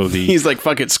is also the He's like,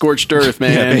 fuck it, scorched earth,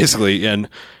 man. yeah, basically. And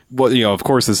of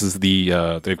course, this is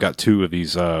the they've got 2 of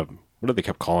these. What did they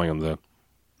kept calling them? The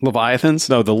Leviathans?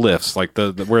 No, the lifts, like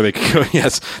the where they could go.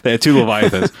 Yes, they had 2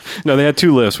 Leviathans. No, they had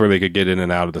 2 lifts where they could get in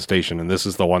and out of the station, and this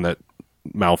is the one that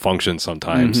malfunctions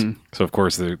sometimes. So of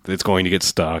course it's going to get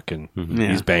stuck, and Yeah.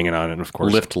 he's banging on it. And of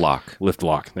course, Lift lock. lift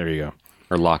lock. There you go.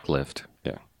 Or lock lift.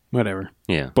 Yeah. Whatever.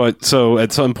 Yeah. But so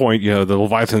at some point, the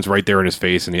Leviathan's right there in his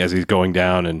face, and as he's going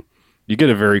down, and you get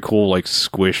a very cool like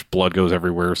squish, blood goes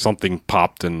everywhere. Something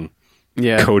popped and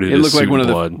Yeah, coated it his looked like suit one in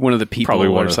of blood. the people Probably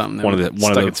or one of, something. one of that the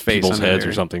one stuck of its the face people's under heads there.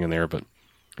 or something in there. But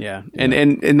Yeah,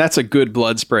 and that's a good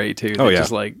blood spray too. Oh, That yeah.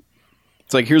 just like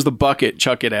it's like here's the bucket,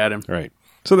 chuck it at him. right,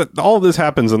 so that all of this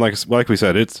happens, and like we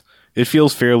said, it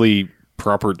feels fairly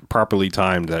properly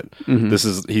timed. That this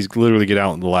is he's literally get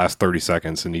out in the last 30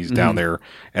 seconds, and he's down there,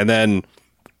 and then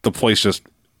the place just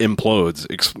implodes.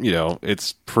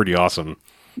 It's pretty awesome.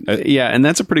 Yeah, and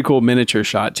that's a pretty cool miniature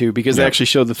shot too, because they actually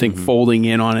show the thing folding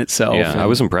in on itself. Yeah, and- I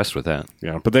was impressed with that.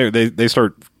 Yeah, but they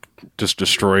start just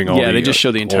destroying all. Yeah, the, they just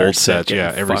show the entire old set sets.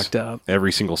 Yeah, getting fucked up.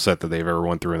 Every single set that they've ever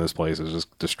went through in this place is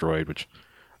just destroyed, which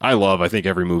I love. I think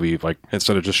every movie, like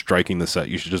instead of just striking the set,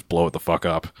 you should just blow it the fuck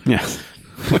up. Yeah,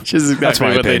 which is exactly That's my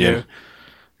what opinion. they do.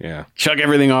 Yeah, Chuck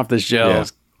everything off the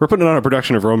shelves. we're putting on a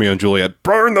production of Romeo and Juliet.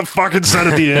 Burn the fucking set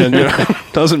at the end.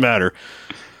 Doesn't matter.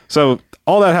 So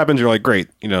all that happens. You're like, great.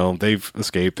 They've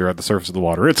escaped. They're at the surface of the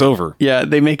water. It's over. Yeah,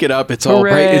 they make it up. It's all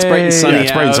bright. It's bright and sunny. Yeah,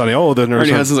 it's bright and sunny. Oh, then there's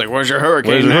Ernie Hudson's like, "Where's your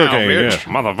hurricane hurricane? now, bitch?"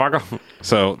 Motherfucker.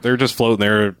 So they're just floating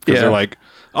there because Yeah. they're like,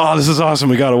 "Oh, this is awesome.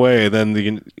 We got away." And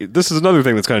then this is another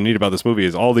thing that's kind of neat about this movie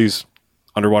is all these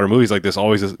underwater movies like this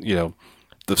always is,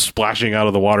 the splashing out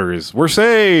of the water is we're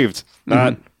saved.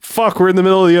 Not fuck, we're in the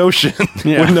middle of the ocean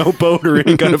Yeah. with no boat or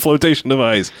any kind of flotation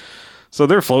device. So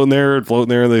they're floating there,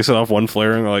 and they set off one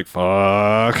flare, and they're like,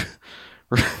 fuck.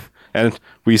 And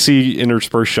we see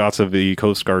interspersed shots of the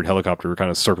Coast Guard helicopter kind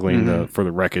of circling for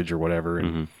the wreckage or whatever.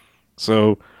 And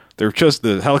so they're just,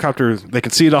 the helicopter, they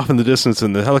can see it off in the distance,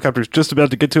 and the helicopter's just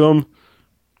about to get to them.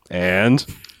 And...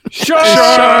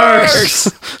 Sharks!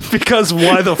 Because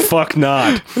why the fuck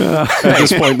not? At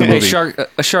this point in the movie.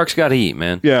 A shark's got to eat,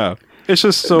 man. Yeah. It's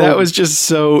just so... That was just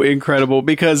so incredible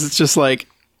because it's just like,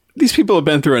 these people have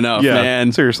been through enough, yeah,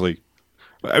 man. Seriously.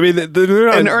 I mean, they're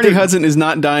not... And Ernie Hudson is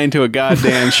not dying to a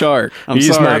goddamn shark. He's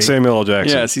sorry. not Samuel L.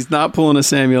 Jackson. Yes, he's not pulling a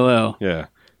Samuel L. Yeah.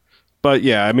 But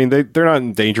yeah, I mean, they're not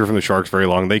in danger from the sharks very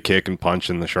long. They kick and punch,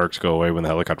 and the sharks go away when the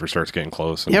helicopter starts getting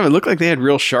close. And, Yeah, it looked like they had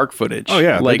real shark footage. oh,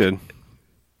 yeah, like, they did.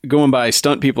 going by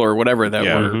stunt people or whatever that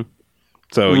Yeah. were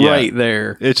So, yeah. right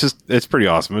there. It's pretty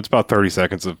awesome. It's about 30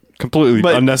 seconds of completely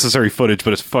unnecessary footage,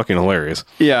 but it's fucking hilarious.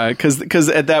 Yeah, because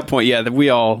at that point,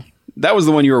 that was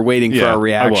the one you were waiting for our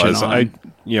reaction I was. on.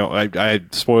 I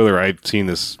spoiler, I'd seen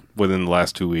this within the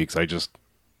last 2 weeks. I just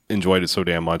enjoyed it so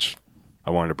damn much.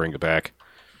 I wanted to bring it back.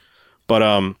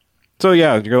 But, so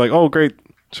yeah, you're like, oh, great,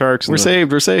 sharks. We're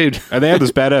saved. And they had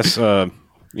this badass,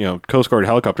 Coast Guard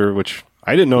helicopter, which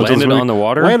I didn't know. Landed on the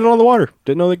water? Landed on the water.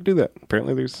 Didn't know they could do that.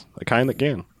 Apparently there's a kind that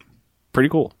can. Pretty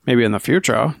cool. Maybe in the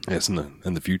future. Yes,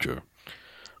 in the future.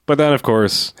 But then, of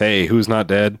course, hey, who's not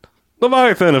dead?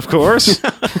 Leviathan, of course.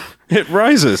 It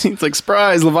rises. It's like,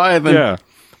 surprise, Leviathan. Yeah.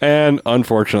 And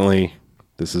unfortunately,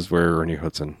 this is where Ernie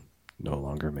Hudson no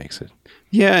longer makes it.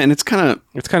 Yeah, and it's kind of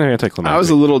anticlimactic. I was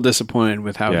a little disappointed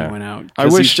with how Yeah. he went out. I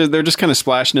wish they're just kind of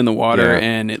splashing in the water, Yeah.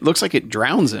 and it looks like it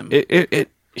drowns him.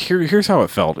 Here's how it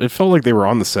felt. It felt like they were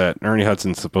on the set. Ernie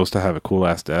Hudson's supposed to have a cool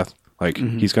ass death. Like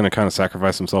he's going to kind of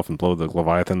sacrifice himself and blow the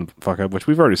Leviathan the fuck up, which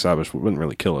we've already established wouldn't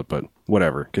really kill it, but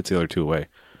whatever, gets the other two away.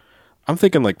 I'm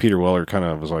thinking like Peter Weller kind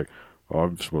of was like, "Oh,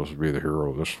 I'm supposed to be the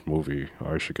hero of this movie.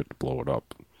 I should get to blow it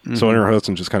up." So Ernie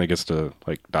Hudson just kind of gets to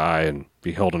like die and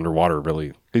be held underwater.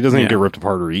 Really, he doesn't even get ripped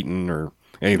apart or eaten or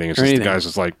anything. It's just the guy's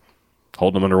just like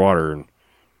holding him underwater and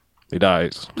he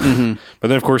dies. But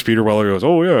then of course Peter Weller goes,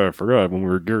 "Oh yeah, I forgot when we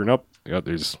were gearing up. I got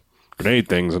these grenade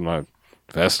things in my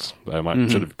vest that I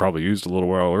should have probably used a little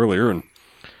while earlier." And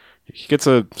he gets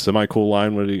a semi cool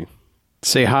line when he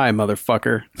Say hi,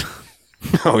 motherfucker.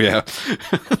 oh yeah.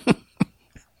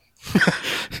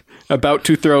 About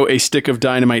to throw a stick of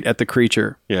dynamite at the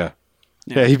creature. Yeah.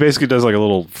 Yeah, he basically does like a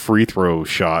little free throw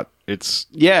shot.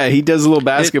 Yeah, he does a little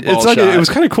basketball it's like shot. it was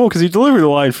kind of cool because he delivered the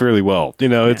line fairly well.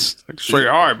 It's Say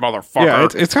hi, motherfucker. yeah,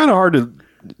 it's kind of hard to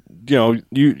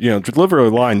deliver a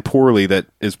line poorly that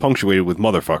is punctuated with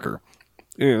motherfucker.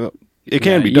 It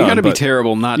can be done. You got to be but-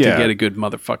 terrible not to yeah. get a good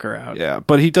motherfucker out. Yeah,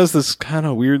 but he does this kind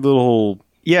of weird little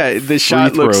Yeah, the free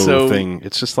shot looks throw so thing.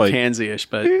 It's just like pansy-ish,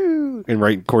 but and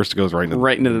right, of course, it goes right into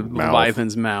the mouth.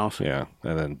 Leviathan's mouth. Yeah,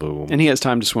 and then boom. And he has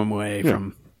time to swim away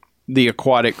from the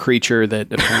aquatic creature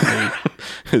that apparently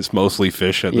It's mostly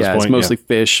fish at this point. it's mostly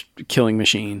fish killing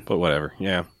machine. But whatever.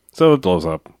 Yeah. So it blows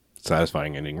up.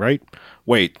 Satisfying ending, right?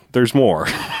 Wait, there's more.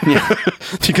 Yeah.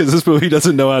 Because this movie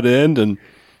doesn't know how to end, and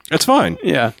it's fine.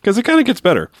 Yeah. Because it kind of gets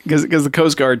better. Because the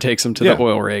Coast Guard takes him to the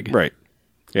oil ig. Right.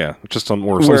 Yeah. Just on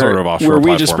or some sort of offshore where we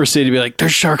platform. just proceed to be like,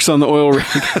 there's sharks on the oil rig.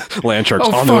 Land sharks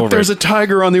Oh, on the oil fuck, there's rig. a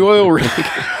tiger on the oil rig.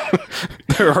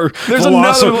 There's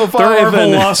another Leviathan.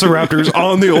 velociraptors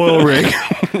on the oil rig.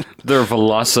 There are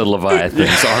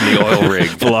Leviathans on the oil rig.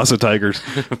 Velocitigers.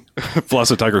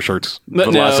 Velocitiger shirts.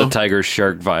 But no, Tiger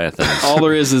Shark Viathans. all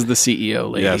there is the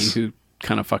CEO lady Yes. who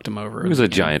kind of fucked him over. He was a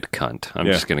giant cunt. I'm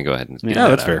Yeah. just going to go ahead and Yeah,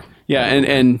 that's fair. Yeah,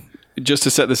 and just to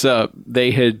set this up,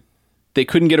 they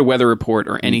couldn't get a weather report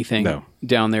or anything No.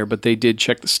 down there, but they did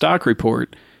check the stock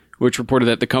report, which reported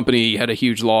that the company had a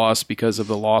huge loss because of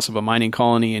the loss of a mining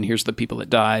colony, and here's the people that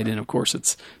died, and of course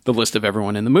it's the list of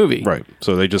everyone in the movie. Right.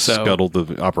 So they just So- scuttled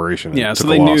the operation. and Yeah, so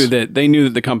took a they loss. knew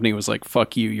that the company was like,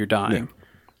 "Fuck you, you're dying."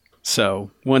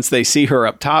 So once they see her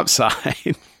up top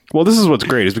side, Well, this is what's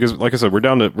great is because, like I said, we're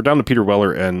down to Peter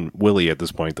Weller and Willie at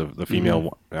this point, the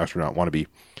female astronaut wannabe,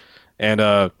 and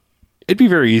it'd be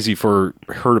very easy for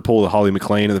her to pull the Holly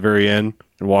McClane at the very end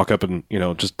and walk up and,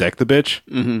 just deck the bitch.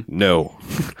 Mm-hmm. No.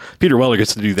 Peter Weller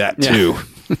gets to do that too.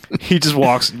 He just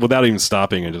walks without even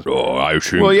stopping and just, I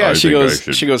should. Well, yeah, she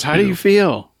goes, how do you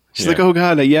feel? She's like, oh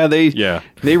God,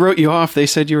 they wrote you off. They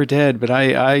said you were dead, but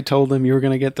I told them you were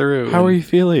going to get through. How are you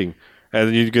feeling? And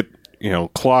then you get,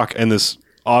 clock and this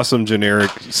awesome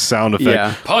generic sound effect.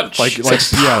 Yeah. Punch!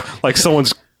 Like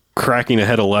someone's cracking a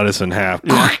head of lettuce in half.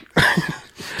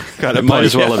 It might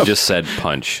as well have just said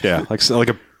punch. Yeah, like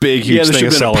a big, huge thing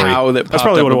of celery. That's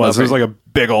probably what it was. It was like a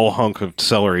big old hunk of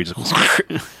celery. Just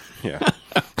yeah.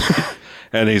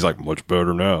 And he's like, much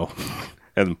better now.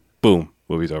 And boom,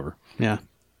 movie's over. Yeah.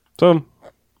 So,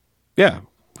 yeah,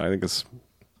 I think it's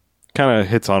kind of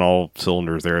hits on all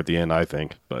cylinders there at the end, I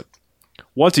think. But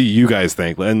what do you guys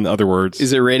think? In other words,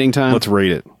 is it rating time? Let's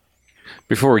rate it.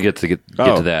 Before we get to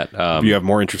that, do you have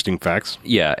more interesting facts?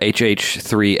 Yeah,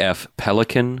 HH3F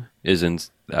Pelican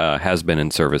has been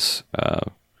in service.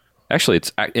 Actually,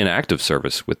 it's in active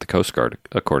service with the Coast Guard,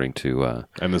 according to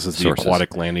and this is sources. The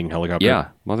aquatic landing helicopter? Yeah,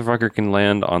 motherfucker can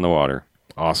land on the water.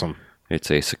 Awesome.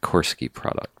 It's a Sikorsky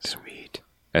product. Sweet.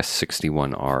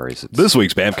 S61R is its... This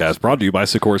week's BAMcast brought to you by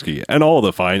Sikorsky and all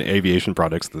the fine aviation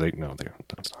products that they... No,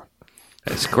 that's not.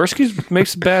 Sikorsky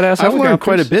makes badass I've learned helicopters.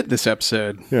 quite a bit this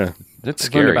episode. Yeah. That's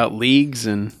I've learned scary. about leagues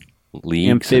and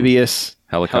amphibious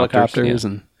helicopters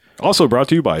and... Also brought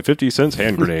to you by 50 cents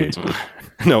hand grenades.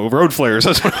 No, road flares.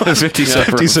 That's what it was. 50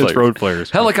 cents road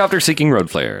flares. Helicopter seeking road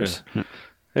flares. Yeah.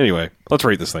 Anyway, let's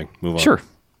rate this thing. Move on. Sure.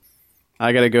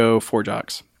 I got to go 4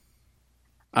 jocks.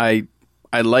 I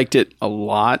liked it a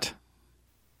lot,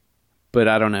 but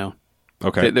I don't know.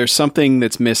 Okay. There's something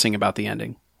that's missing about the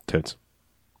ending. Tits.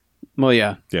 Well,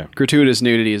 yeah. Yeah. Gratuitous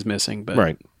nudity is missing, but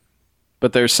right.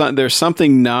 But there's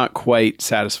something not quite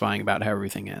satisfying about how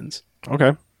everything ends.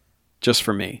 Okay. Just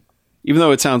for me. Even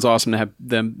though it sounds awesome to have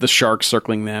the shark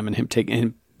circling them and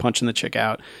him punching the chick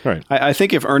out. Right. I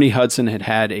think if Ernie Hudson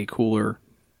had a cooler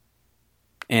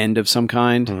end of some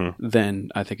kind,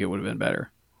 then I think it would have been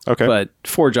better. Okay. But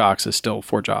 4 jocks is still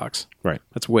 4 jocks. Right.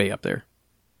 That's way up there.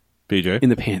 BJ? In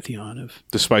the pantheon of...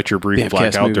 Despite your brief BAMcast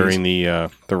blackout movies. during the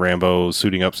Rambo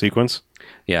suiting up sequence?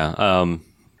 Yeah.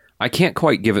 I can't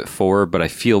quite give it 4, but I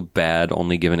feel bad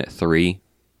only giving it 3.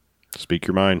 Speak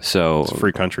your mind. So it's a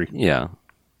free country. Yeah.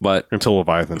 But until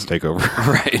Leviathans take over.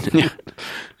 Right. Yeah.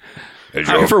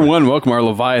 I, for one, welcome our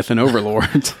Leviathan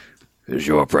overlords. As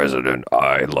your president,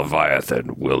 I,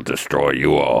 Leviathan, will destroy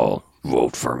you all.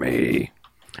 Vote for me.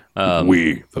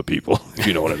 We, the people, if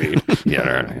you know what I mean.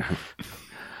 Yeah.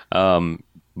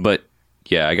 But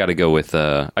yeah, I got to go with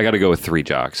 3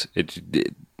 jocks.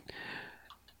 It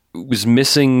was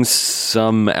missing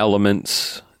some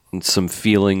elements and some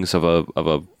feelings of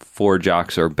a 4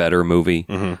 jocks or better movie.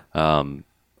 Mm-hmm.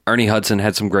 Ernie Hudson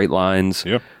had some great lines.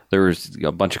 Yep. There was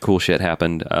a bunch of cool shit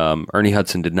happened. Ernie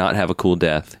Hudson did not have a cool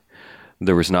death.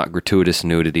 There was not gratuitous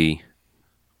nudity.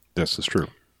 This is true.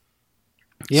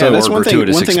 Yeah, that's one thing.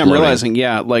 One thing I'm realizing.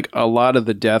 Yeah, like a lot of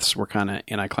the deaths were kind of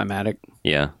anticlimactic.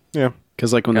 Yeah. Yeah.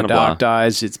 Because like when Kinda the doc blah.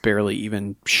 dies, it's barely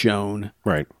even shown.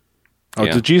 Right. Oh,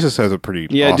 Yeah. Jesus has a pretty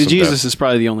Yeah, awesome DeJesus death. is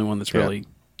probably the only one that's really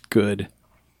good.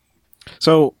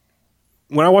 So,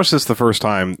 when I watched this the first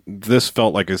time, this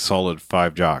felt like a solid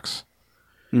 5 jocks.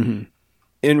 Mm-hmm.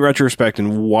 In retrospect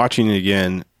and watching it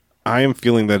again, I am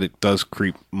feeling that it does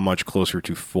creep much closer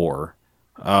to 4.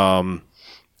 I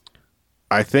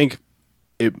think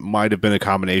it might have been a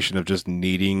combination of just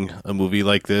needing a movie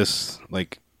like this,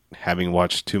 like having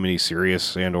watched too many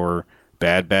serious and or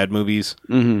bad movies,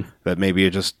 that maybe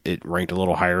it ranked a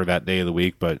little higher that day of the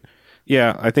week. But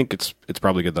yeah, I think it's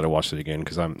probably good that I watched it again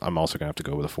because I'm also gonna have to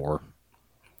go with a 4.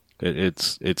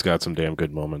 It's got some damn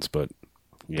good moments, but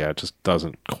yeah, it just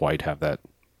doesn't quite have that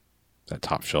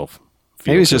top shelf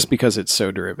feel. Maybe it's to just it. because it's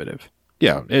so derivative.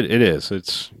 Yeah, it is.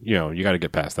 It's, you got to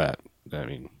get past that. I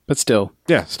mean, But still,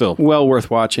 yeah, still. well worth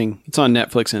watching. It's on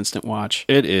Netflix Instant Watch.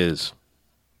 It is.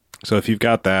 So if you've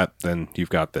got that, then you've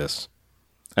got this.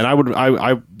 And I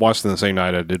watched it the same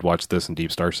night I did watch this and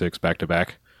Deep Star 6 back to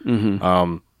back.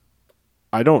 I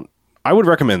would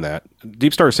recommend that.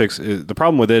 Deep Star 6, the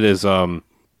problem with it is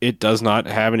it does not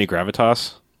have any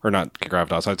gravitas, or not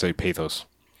gravitas, I'd say pathos.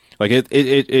 Like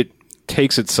it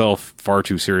takes itself far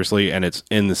too seriously, and it's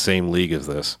in the same league as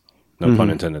this. No pun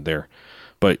intended there.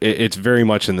 But it's very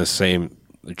much in the same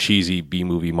cheesy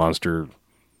B-movie monster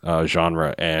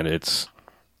genre, and it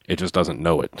just doesn't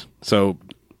know it. So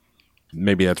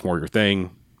maybe that's more your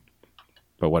thing,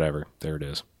 but whatever. There it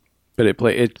is.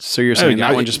 But so you're saying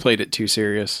that one just played it too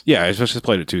serious? Yeah, it's just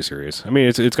played it too serious. I mean,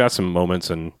 it's got some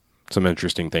moments and some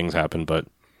interesting things happen, but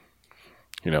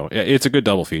it's a good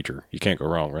double feature. You can't go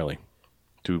wrong, really.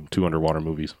 two underwater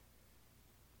movies.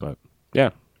 But yeah,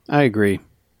 I agree.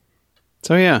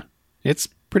 So yeah, it's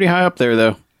pretty high up there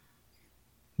though,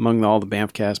 among all the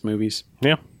Bamfcast movies.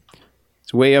 yeah,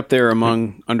 It's way up there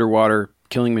among underwater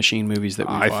killing machine movies that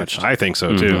we've watched. I think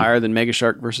so too. Higher than Mega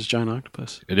Shark versus Giant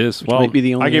Octopus. It is. Which Well, might be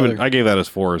the only I other. gave that as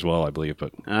 4 as well, I believe.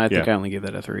 But I think yeah. I only gave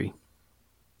that a 3.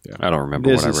 I don't remember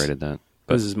This what is- I rated that.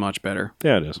 This is much better.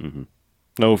 yeah, it is.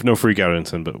 No freak out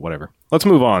incident, but whatever. Let's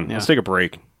move on. Yeah. Let's take a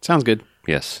break. Sounds good.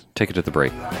 Yes, take it to the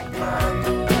break. The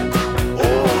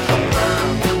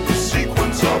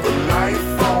sequence of a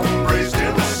life all raised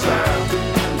in the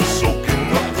sand,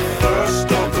 soaking up the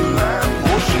thirst of the land,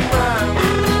 ocean man.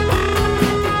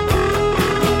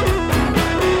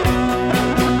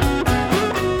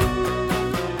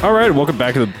 All right, welcome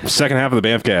back to the second half of the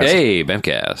Bamfcast. Hey,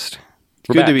 Bamcast.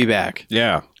 We're Good back. to be back.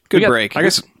 Yeah. Good break. I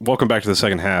guess welcome back to the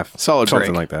second half. Solid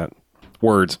Something break. like that.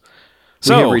 Words.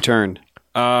 We have So, returned.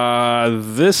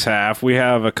 this half, we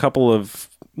have a couple of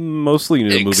mostly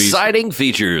new movies. Exciting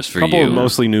features for A couple you. of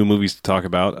mostly new movies to talk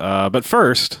about. But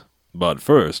first,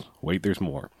 wait, there's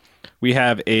more. We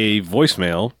have a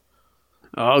voicemail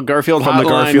Oh, Garfield From the Hotline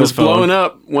Garfield was phone. blowing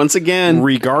up once again.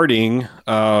 regarding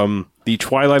the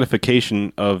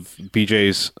twilightification of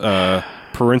BJ's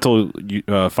parental,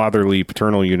 fatherly,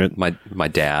 paternal unit. My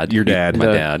dad. Your dad. My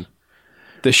The- dad.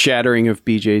 The shattering of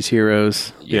BJ's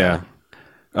heroes. Yeah.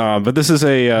 But this is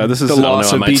a The I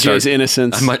loss of might BJ's start-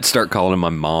 innocence. I might start calling him my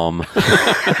mom.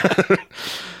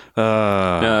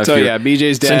 So yeah,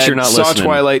 BJ's dad since you're not saw listening-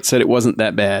 Twilight, said it wasn't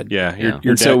that bad. yeah. Your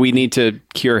And so dad- we need to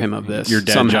cure him of this. your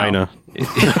dad somehow. Gina.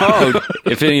 Oh,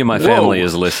 If any of my family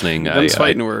is listening, them's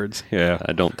fighting words. Yeah.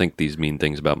 I don't think these mean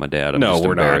things about my dad. I'm No, just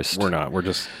we're embarrassed. not. We're not. We're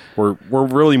just we're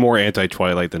really more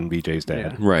anti-Twilight than BJ's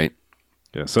dad. Right.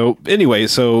 Yeah. So anyway,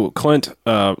 Clint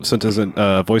sent us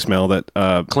a voicemail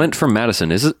that Clint from Madison.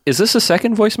 Is this a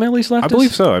second voicemail he's left I us?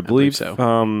 believe so. I believe so.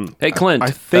 Hey Clint,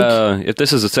 I think if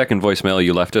this is a second voicemail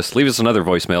you left us, leave us another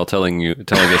voicemail telling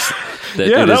us that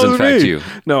yeah, it that is in was fact me. you.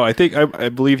 No, I think I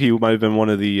believe he might have been one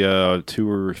of the 2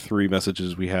 or 3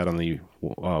 messages we had on the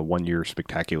 1 year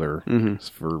spectacular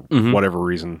for whatever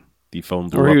reason. The phone Or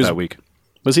blew he up was- that week.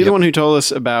 Was he the one who told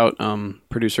us about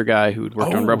producer guy who'd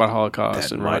worked on Oh, Robot Holocaust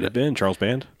That and might wrote have it? been Charles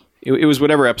Band. It was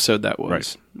whatever episode that was.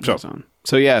 Right. It was on.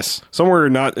 So yes, Somewhere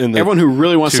not in the everyone who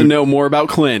really wants to to- know more about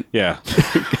Clint, yeah,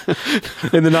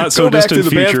 in the not so go back to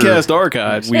distant the future. Bamfcast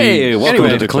archives. Hey, welcome Anyway,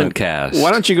 to the Clint cast.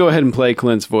 Why don't you go ahead and play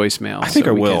Clint's voicemail? I think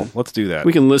so I we will. can- Let's do that.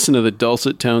 We can listen to the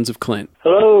dulcet tones of Clint.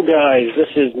 Hello, guys. This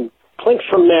is Clint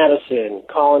from Madison,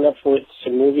 calling up with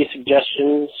some movie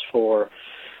suggestions for.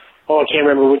 Oh, I can't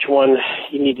remember which one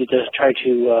you needed to try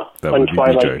to That would be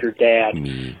untwilight BJ. your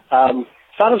dad.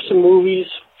 Thought of some movies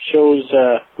shows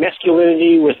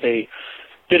masculinity with a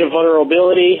bit of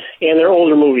vulnerability, and they're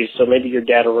older movies, so maybe your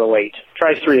dad will relate.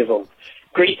 Try 3 of them: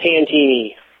 Great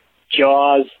Santini,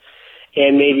 Jaws,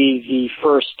 and maybe the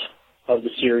first of the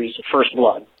series, First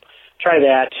Blood. Try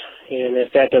that, and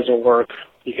if that doesn't work,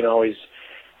 you can always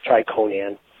try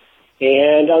Conan.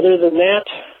 And other than that,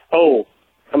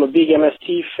 I'm a big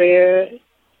MST fan,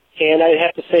 and I'd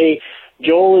have to say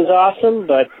Joel is awesome,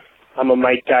 but I'm a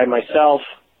Mike guy myself.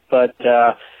 But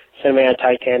Cinema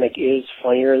Titanic is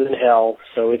funnier than hell,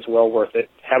 so it's well worth it.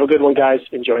 Have a good one, guys.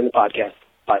 Enjoying the podcast.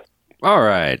 Bye. All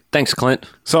right. Thanks, Clint.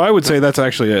 So I would say that's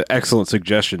actually an excellent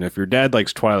suggestion. If your dad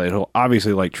likes Twilight, he'll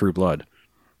obviously like True Blood.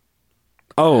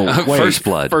 Oh, wait. First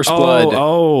Blood. First Blood.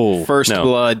 Oh, First No.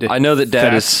 Blood. I know that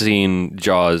Dad has That's- seen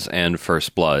Jaws and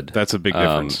First Blood. That's a big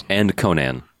difference. And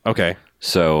Conan. okay.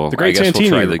 So The Great I guess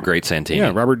Santini. we'll try the Great Santini.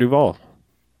 Yeah, Robert Duvall.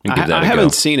 And give that I a haven't go.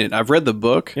 seen it. I've read the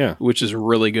book, Yeah. which is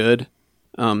really good.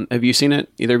 Have you seen it?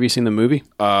 Either of you seen the movie?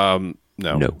 No,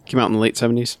 No. Came out in the late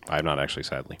 70s. I'm not actually.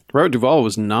 Sadly, Robert Duvall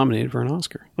was nominated for an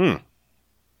Oscar.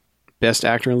 Best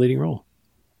actor in a leading role.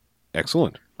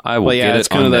 excellent. I will Well, yeah, get it's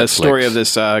it kind on of the Netflix. story of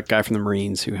this guy from the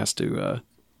Marines who has to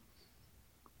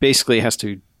basically has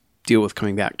to deal with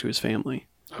coming back to his family.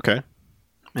 Okay.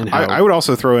 And how I would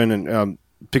also throw in, and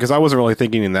because I wasn't really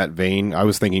thinking in that vein. I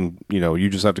was thinking, you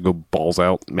just have to go balls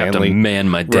out, Have to manly. man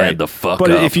my dad Right. the fuck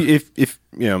But up. if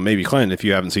maybe Clint, if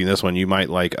you haven't seen this one, you might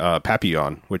like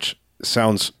Papillon, which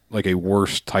sounds like a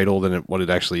worse title than what it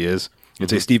actually is.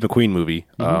 It's a Steve McQueen movie,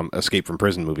 escape from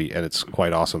prison movie, and it's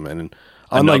quite awesome. And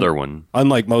Another one.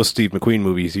 Unlike most Steve McQueen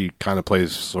movies, he kind of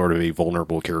plays sort of a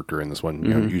vulnerable character in this one.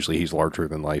 Usually he's larger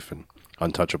than life and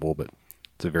untouchable, but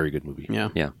it's a very good movie. yeah.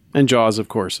 Yeah. And Jaws, of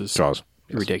course, is Jaws.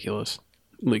 Yes. ridiculously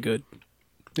good.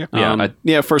 Yeah.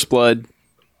 Yeah, First Blood.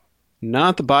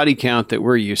 Not the body count that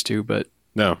we're used to, but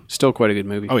No. still quite a good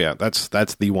movie. Oh yeah, that's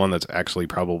the one that's actually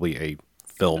probably a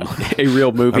film. a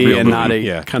real movie A real and movie, not a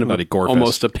yeah, kind of not a gore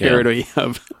almost fest. a parody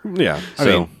of. Yeah. I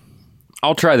So mean,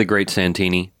 I'll try The Great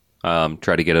Santini.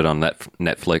 Try to get it on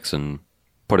Netflix and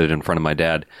put it in front of my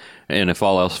dad. And if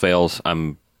all else fails,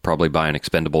 I'm probably buying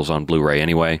Expendables on Blu-ray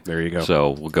anyway. There you go.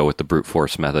 So we'll go with the brute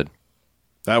force method.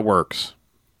 that works.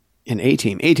 And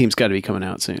A-Team's got to be coming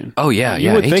out soon. Oh yeah, You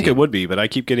yeah. would think 18. it would be, but I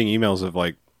keep getting emails of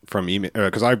like from email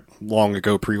because I long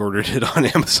ago pre-ordered it on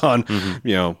Amazon.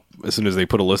 You know, as soon as they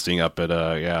put a listing up, but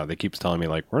yeah, they keep telling me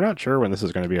like we're not sure when this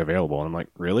is going to be available, and I'm like,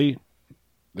 really?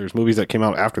 There's movies that came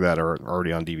out after that are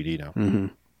already on DVD now.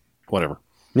 Whatever.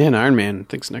 Yeah, and Iron Man,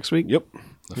 I think, is next week. Yep.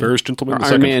 The First Gentleman. Or the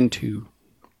Iron second. Man 2.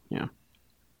 Yeah.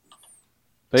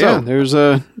 But So- yeah, there's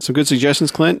some good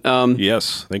suggestions, Clint.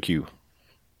 Yes, thank you.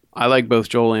 I like both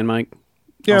Joel and Mike.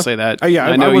 Yeah. I'll say that. Yeah,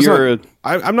 I know was you're not-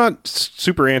 I'm not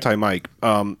super anti-Mike.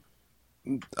 I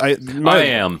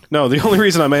am. No, the only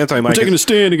reason I'm anti-Mike taking a is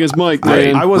stand against Mike,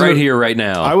 man. I wasn't right here, right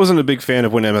now. I wasn't a big fan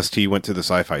of when MST went to the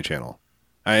Sci-Fi Channel,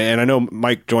 and I know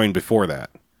Mike joined before that.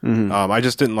 I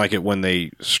just didn't like it when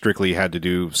they strictly had to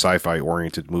do sci-fi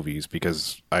oriented movies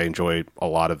because I enjoyed a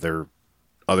lot of their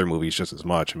other movies just as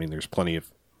much. I mean, there's plenty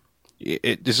of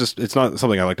it's not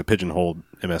something I like to pigeonhole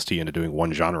MST into doing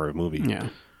one genre of movie. Yeah.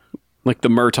 Like the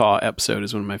Murtaugh episode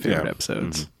is one of my favorite Yeah.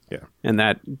 episodes. Yeah. And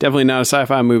that definitely not a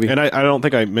sci-fi movie. And I don't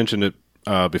think I mentioned it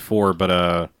before, but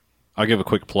I'll give a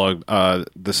quick plug. The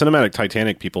Cinematic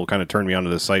Titanic people kind of turned me onto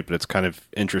this site, but it's kind of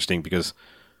interesting because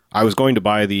I was going to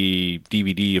buy the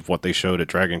DVD of what they showed at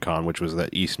Dragon Con, which was that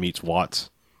East Meets Watts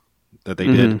that they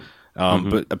did.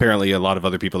 But apparently a lot of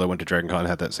other people that went to Dragon Con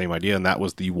had that same idea, and that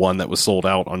was the one that was sold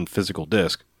out on physical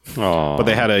disc. But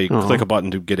they had to click a button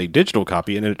to get a digital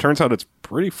copy, and it turns out it's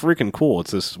pretty freaking cool.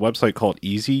 It's this website called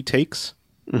Easy Takes,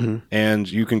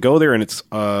 and you can go there, and it's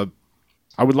I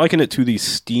would liken it to the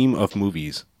Steam of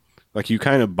movies. Like you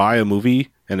kind of buy a movie,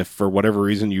 and if for whatever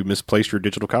reason you misplaced your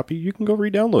digital copy, you can go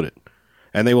re-download it,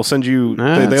 and they will send you. They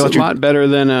That's let a you. lot better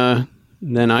than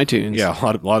iTunes. Yeah,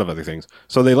 a lot of other things.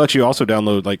 So they let you also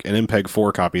download like an MPEG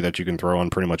 4 copy that you can throw on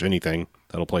pretty much anything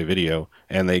that'll play video,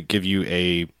 and they give you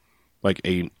a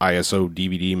ISO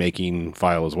DVD making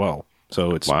file as well.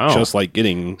 So it's Wow. just like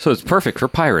getting So it's perfect for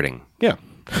pirating. yeah.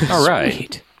 All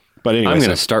right. But anyway, I'm going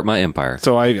to so, start my empire.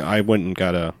 so I went and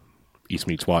got a East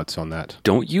Meets Watts on that.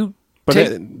 Don't you But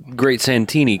take Great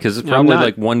Santini because it's I'm probably not-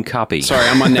 like one copy. Sorry,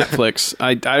 I'm on Netflix.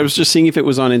 I was just seeing if it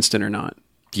was on Instant or not.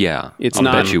 Yeah. It's I'll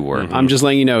not. bet you were. I'm just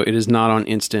letting you know it is not on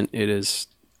Instant. It is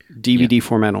DVD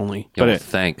format only. Yeah, well, it-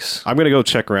 thanks. I'm gonna go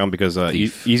check around because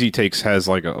Thief. Easy Takes has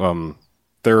like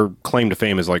their claim to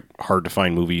fame is like hard to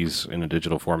find movies in a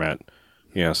digital format.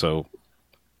 Yeah, so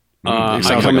it I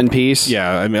sounds Come like in Peace.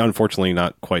 Yeah, I mean, unfortunately,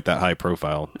 not quite that high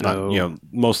profile. Not, No.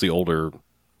 mostly older,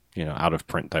 out of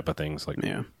print type of things like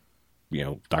Yeah.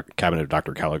 Cabinet of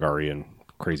Dr. Caligari and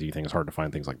crazy things. Hard to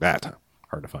find things like that.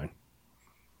 Hard to find.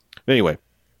 But anyway,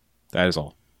 that is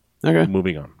all. Okay.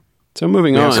 Moving on. So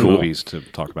moving We have on. some movies to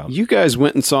talk about. You guys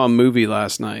went and saw a movie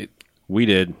last night. We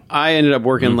did. I ended up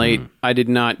working late. I did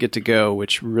not get to go,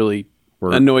 which really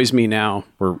We're- annoys me now.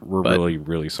 We're But- really,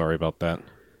 really sorry about that.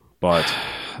 But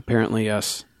Apparently,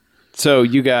 yes. So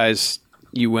you guys,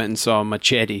 you went and saw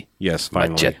Machete. yes,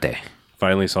 finally. Machete.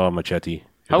 Finally saw Machete.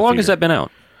 How long has that been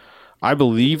out? I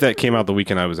believe that came out the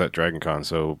weekend I was at Dragon Con,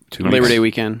 so 2 weeks. Labor Day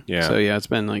weekend. Yeah. So yeah, it's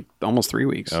been like almost 3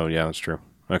 weeks. Oh, yeah, that's true.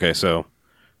 Okay, so,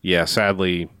 yeah,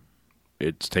 sadly,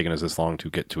 it's taken us this long to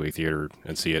get to a theater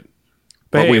and see it.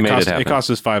 But hey, we made it cost, happen. It cost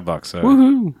us $5. So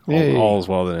Woohoo! Yay. all is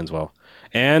well that ends well.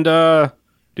 And,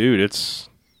 dude, it's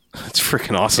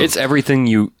freaking awesome. It's everything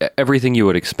you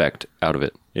would expect out of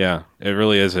it. Yeah, it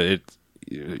really is. It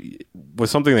was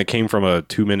something that came from a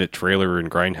 2-minute trailer in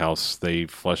Grindhouse. They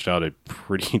fleshed out a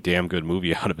pretty damn good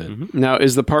movie out of it. Now,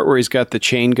 is the part where he's got the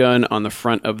chain gun on the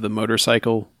front of the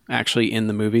motorcycle actually in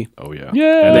the movie? Oh yeah,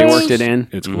 Yeah, they worked it in.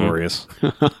 It's glorious.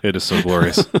 It is so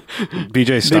glorious.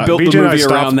 BJ stopped. built the BJ and I movie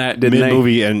stopped around that, didn't they?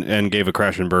 mid-movie and gave a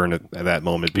crash and burn at that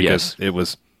moment because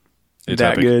it's That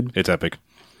epic. good? It's epic.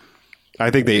 I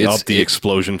think they It's- upped the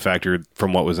explosion factor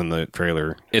from what was in the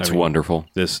trailer. It's I mean, wonderful.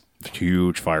 This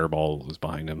huge fireball was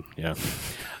behind him. Yeah.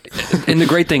 And the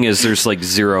great thing is there's like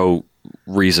zero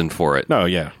reason for it. No.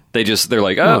 Yeah. They're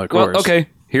like, Oh, oh, of well, course. okay,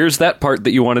 here's that part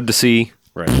that you wanted to see.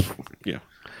 Right. Yeah.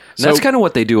 And that's kind of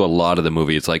what they do a lot of the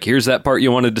movie. It's like, here's that part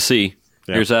you wanted to see.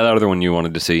 Yeah. Here's that other one you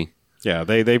wanted to see. Yeah.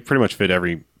 They pretty much fit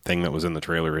everything that was in the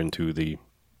trailer into the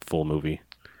full movie.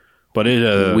 But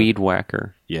it Weed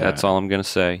whacker. yeah. That's all I'm going to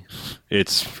say.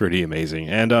 It's pretty amazing.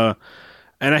 And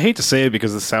I hate to say it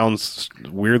because it sounds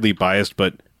weirdly biased,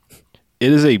 but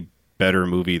it is a better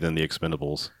movie than The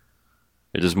Expendables.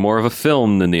 It is more of a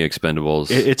film than The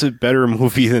Expendables. It's a better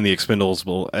movie than The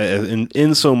Expendables,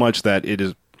 in so much that it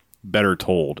is better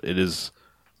told. It is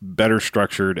better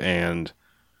structured and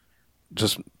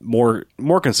just more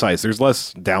concise. There's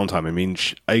less downtime. I mean,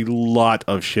 a lot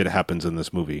of shit happens in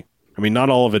this movie. I mean, not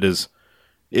all of it is.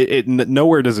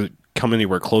 Nowhere does it come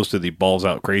anywhere close to the balls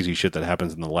out crazy shit that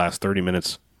happens in the last 30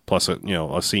 minutes, plus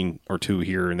a scene or two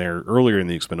here and there earlier in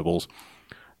The Expendables.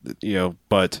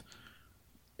 But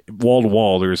wall to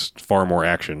wall, there's far more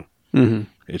action. Mm-hmm.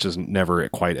 It's just never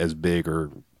quite as big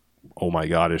or oh my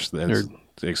godish as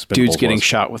The Expendables. Dudes getting was.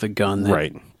 shot with a gun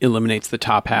that eliminates the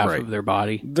top half of their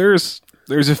body. There's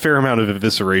a fair amount of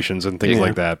eviscerations and things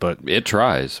like that, but it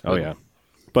tries. Oh yeah,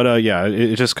 but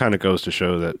it just kind of goes to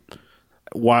show that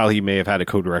while he may have had a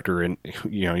co-director, and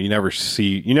you're never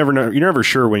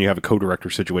sure when you have a co-director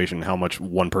situation how much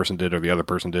one person did or the other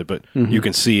person did, but you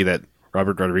can see that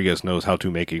Robert Rodriguez knows how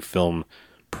to make a film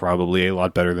probably a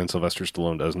lot better than Sylvester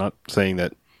Stallone does. Not saying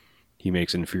that he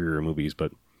makes inferior movies,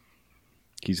 but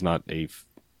he's not a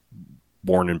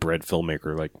born and bred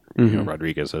filmmaker like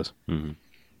Rodriguez is. Mm-hmm.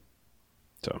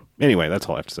 So anyway, that's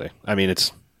all I have to say. I mean,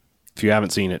 if you haven't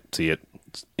seen it, see it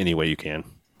any way you can.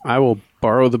 I will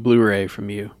borrow the Blu-ray from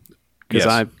you because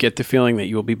I get the feeling that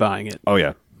you will be buying it. Oh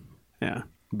yeah, yeah.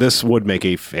 This would make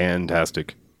a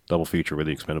fantastic double feature with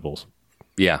The Expendables.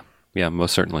 Yeah,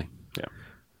 most certainly. Yeah,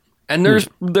 and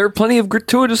there are plenty of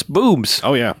gratuitous boobs.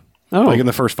 Oh yeah, like in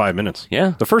the first 5 minutes.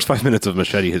 Yeah, the first 5 minutes of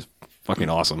Machete is fucking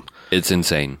awesome. It's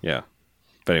insane. Yeah,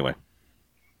 but anyway,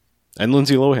 and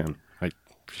Lindsay Lohan,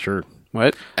 sure.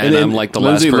 What? And I'm like the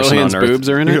Lindsay last person Lohan's on Earth. boobs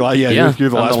are in it? You're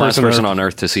the last person on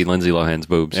Earth to see Lindsay Lohan's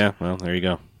boobs. Yeah, well, there you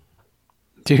go.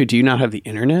 Dude, do you not have the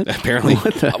internet? Apparently.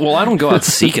 Well, I don't go out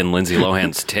seeking Lindsay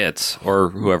Lohan's tits or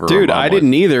whoever. Dude, I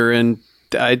didn't either, and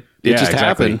it just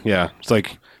happened. Yeah, it's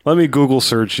like, let me Google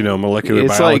search, molecular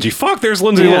It's biology. like- Fuck, there's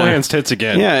Lindsay Lohan's tits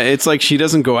again. Yeah, it's like she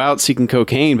doesn't go out seeking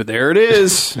cocaine, but there it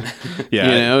is.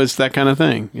 Yeah. It's that kind of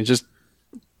thing. It just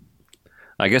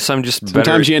I guess I'm just better.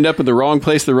 sometimes you end up at the wrong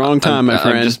place, the wrong time, my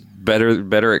friend. I'm just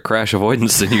better at crash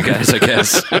avoidance than you guys, I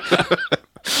guess.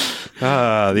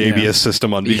 The ABS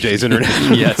system on BJ's internet.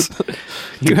 Yes.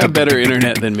 You have better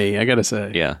internet than me, I gotta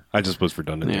say. Yeah. I just was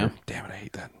redundant Yeah. there. Damn it, I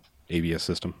hate that ABS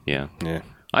system. Yeah. Yeah.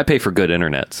 I pay for good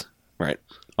internets. Right.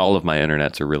 All of my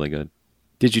internets are really good.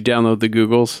 Did you download the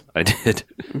Googles? I did.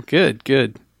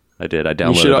 Good. I did. I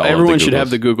downloaded all everyone of the should have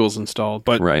Googles. the Googles installed.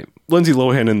 But Right. Lindsay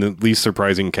Lohan in the least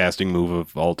surprising casting move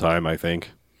of all time, I think.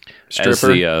 As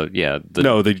Stripper?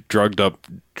 The drugged up,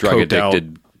 drug coked out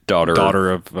addicted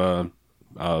daughter of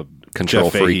control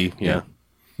Jeff freak. Fahey. Yeah.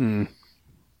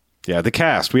 Yeah, the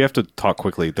cast. We have to talk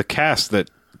quickly. The cast that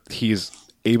he's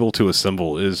able to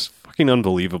assemble is fucking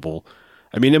unbelievable.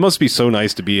 I mean, it must be so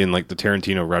nice to be in like the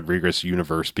Tarantino Rodriguez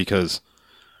universe because,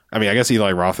 I mean, I guess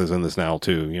Eli Roth is in this now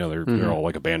too. They're all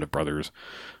like a band of brothers.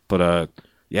 But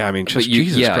yeah, I mean, just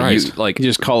Jesus Christ. You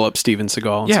just call up Steven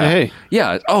Seagal and Yeah. say, hey,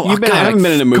 Yeah. Oh, I haven't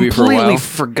been in a movie for a completely while.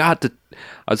 forgot to.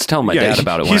 I was telling my dad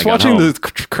about it when he's I got watching home.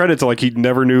 the credits like he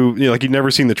never knew, like he'd never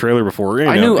seen the trailer before.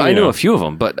 I knew a few of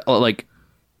them, but like,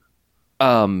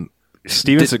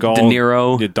 Steven Seagal, De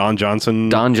Niro, Don Johnson.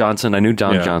 Don Johnson. I knew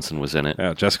Don Yeah. Johnson was in it.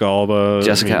 Yeah, Jessica Alba.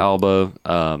 Jessica Alba.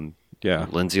 Yeah,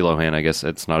 Lindsay Lohan. I guess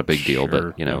it's not a big deal,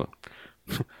 Sure,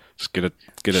 but just get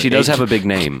she does have a big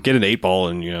name. Get an 8-ball,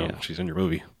 and she's in your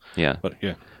movie. Yeah, But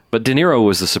yeah, but De Niro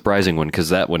was the surprising one because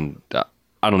that one,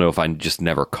 I don't know if I just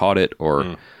never caught it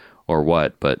or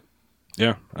what, but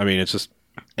yeah. I mean, it's just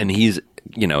and he's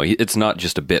it's not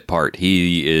just a bit part.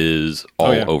 He is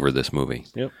all over this movie.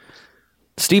 Yep.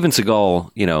 Steven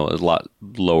Seagal, a lot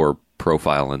lower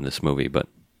profile in this movie, but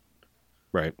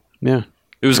right. yeah.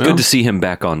 it was good to see him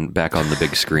back on the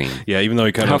big screen. Yeah, even though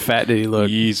he kind How of fat did he look?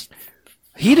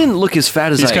 He didn't look as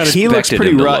fat as I expected He looks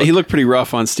pretty him to rough. look. He looked pretty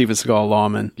rough on Steven Seagal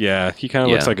Lawman. Yeah, he kind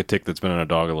of looks Yeah. like a tick that's been on a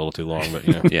dog a little too long.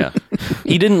 But Yeah,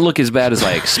 he didn't look as bad as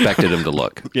I expected him to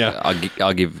look. Yeah.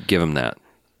 I'll give him that.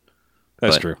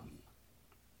 that's But- true.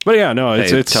 But yeah, no, Hey,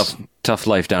 it's tough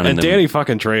life down in and the Danny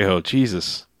fucking Trejo,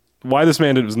 Jesus, why this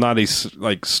man was not a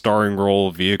starring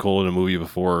role vehicle in a movie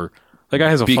before? That guy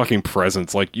has a fucking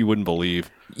presence like you wouldn't believe.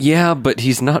 Yeah, but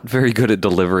he's not very good at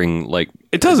delivering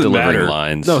It doesn't delivering matter.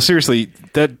 lines. No, seriously,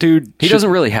 that dude. He doesn't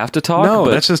really have to talk. No,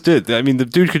 but that's just it. I mean, the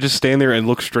dude could just stand there and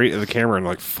look straight at the camera and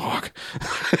like, fuck.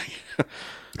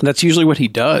 That's usually what he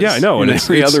does. Yeah, I know. In And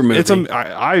every other movie.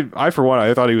 I for one,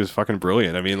 I thought he was fucking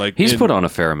brilliant. I mean, like he's put on a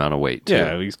fair amount of weight. Too.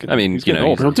 Yeah, he's getting- I mean, he's getting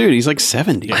Well, dude, he's like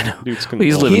 70. I know. Dude's Well,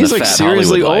 he's living He's the like fat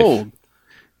seriously Hollywood life. old.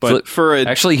 But For a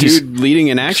actually, dude leading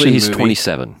an action Actually, he's movie.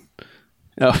 27.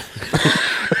 Oh.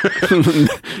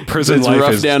 prison It's life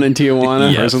rough is down in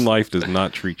Tijuana. Yes. Prison life does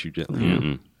not treat you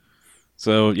gently.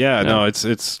 So yeah, no,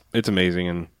 it's amazing,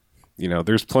 and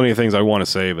there's plenty of things I want to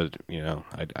say, but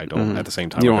I don't at the same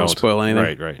time. You don't I want to spoil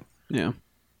anything. Right. Yeah.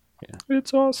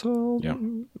 It's awesome. Yeah.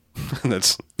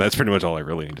 that's pretty much all I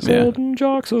really need to say.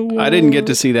 Yeah. I didn't get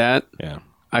to see that. Yeah.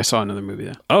 I saw another movie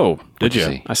though. Oh, did you?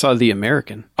 see? I saw The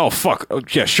American. Oh fuck! Oh,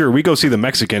 yeah, sure. We go see the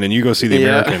Mexican, and you go see the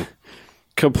American.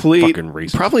 Complete, Fucking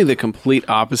racist. probably the complete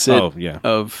opposite Oh, yeah.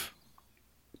 of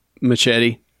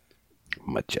Machete.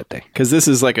 Machete. Because this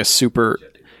is like a super.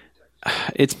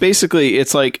 It's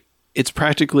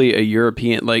practically a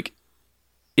European. Like,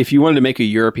 if you wanted to make a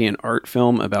European art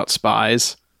film about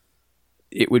spies,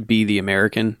 it would be The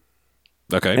American.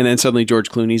 Okay. And then suddenly George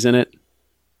Clooney's in it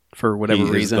for whatever He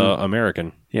reason. is the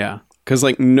American. Yeah, because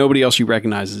like nobody else you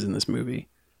recognize is in this movie,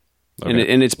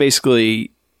 Okay. and it's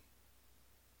basically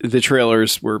the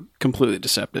trailers were completely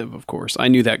deceptive. Of course, I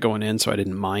knew that going in, so I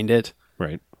didn't mind it.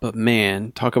 Right. But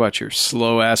man, talk about your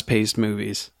slow ass paced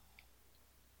movies.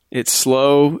 It's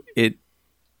slow.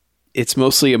 It's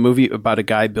mostly a movie about a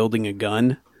guy building a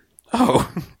gun. Oh.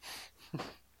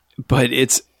 But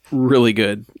it's really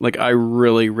good. Like, I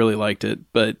really, really liked it.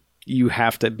 But you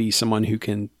have to be someone who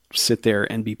can sit there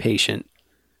and be patient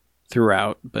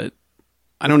throughout. But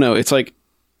I don't know. It's like,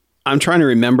 I'm trying to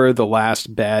remember the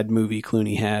last bad movie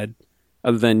Clooney had,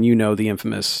 other than, the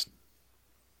infamous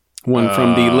one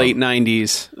from the late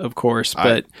 90s, of course.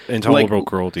 But Intolerable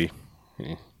Cruelty.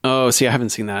 oh, see, I haven't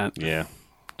seen that. Yeah.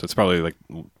 So it's probably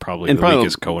the probably-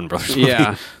 weakest Coen Brothers movie.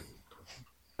 Yeah.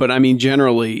 But I mean,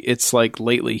 generally, it's like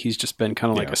lately he's just been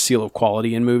kind of like Yeah. a seal of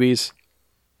quality in movies,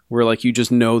 where like you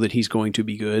just know that he's going to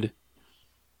be good,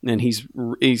 and he's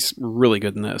really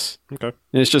good in this. Okay.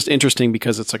 And it's just interesting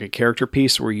because it's like a character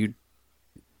piece where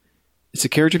it's a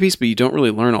character piece, but you don't really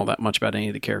learn all that much about any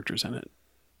of the characters in it.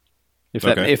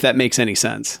 If that makes any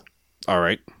sense. All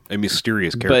right. A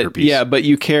mysterious character But piece. yeah, but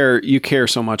you care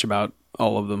so much about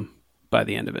all of them by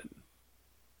the end of it.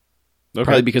 Okay.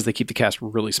 Probably because they keep the cast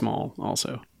really small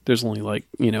also. There's only like,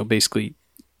 basically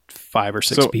 5 or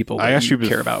 6 people that I asked you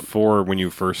care about. before when you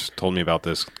first told me about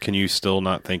this. Can you still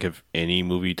not think of any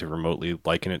movie to remotely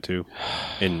liken it to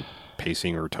in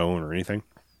pacing or tone or anything?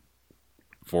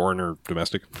 Foreign or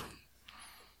domestic?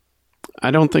 I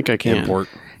don't think I can. Import?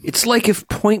 It's like if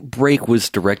Point Break was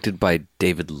directed by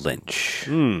David Lynch.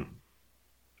 Doing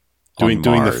On the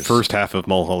Mars. first half of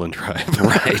Mulholland Drive.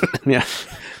 Right. Yeah.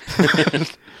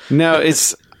 No,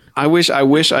 I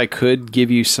wish I could give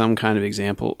you some kind of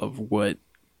example of what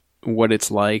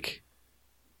it's like,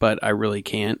 but I really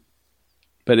can't.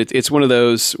 But it's one of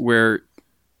those where,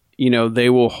 they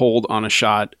will hold on a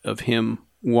shot of him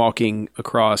walking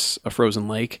across a frozen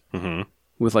lake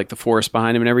with like the forest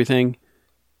behind him and everything.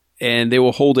 And they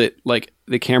will hold it like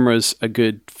the camera's a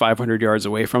good 500 yards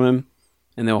away from him,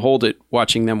 and they'll hold it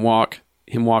watching him walk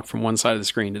from one side of the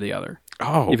screen to the other.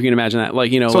 Oh. If you can imagine that.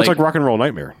 Like, So it's like Rock and Roll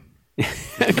Nightmare.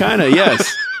 kind of,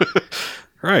 yes.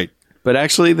 Right. But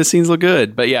actually the scenes look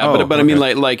good. But yeah, Oh, but I mean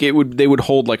okay. like they would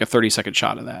hold like a 30-second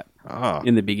shot of that Ah.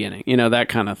 in the beginning. That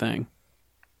kind of thing.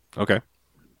 Okay.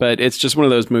 But it's just one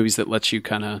of those movies that lets you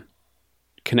kind of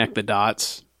connect the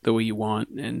dots the way you want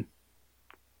and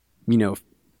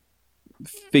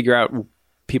figure out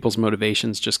people's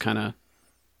motivations. Just kind of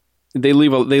they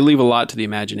leave a lot to the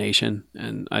imagination,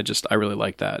 and I really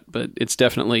like that. But it's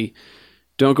definitely,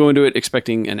 don't go into it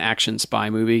expecting an action spy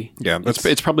movie. Yeah,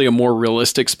 it's probably a more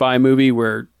realistic spy movie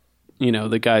where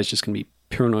the guy's just gonna be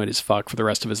paranoid as fuck for the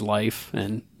rest of his life,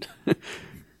 and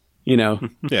Yeah.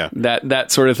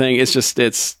 that sort of thing. It's just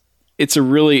it's a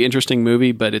really interesting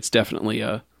movie, but it's definitely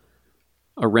a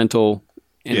rental,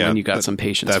 and when you got some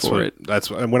patience for it. That's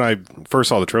when I first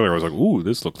saw the trailer. I was like, "Ooh,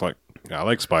 this looks like I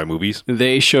like spy movies."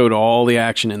 They showed all the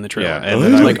action in the trailer. Yeah, and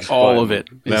then I like was- all of it.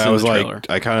 Then is I in was the like, trailer.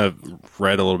 I kind of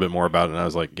read a little bit more about it, and I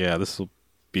was like, "Yeah, this will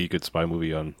be a good spy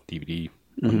movie on DVD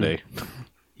one day."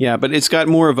 Yeah, but it's got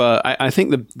more of a. I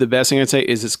think the best thing I'd say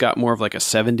is it's got more of like a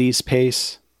 70s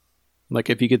pace. Like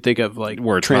if you could think of like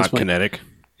Where it's not kinetic.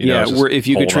 Yeah, it's just where if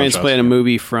you could hold on transplant a shots.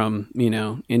 movie from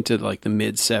into like the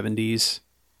mid 70s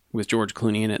with George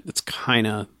Clooney in it, that's kind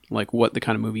of like what the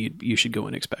kind of movie you should go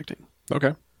in expecting.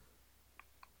 Okay.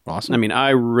 Awesome. I mean, I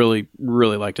really,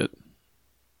 really liked it,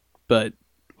 but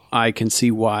I can see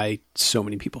why so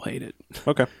many people hate it.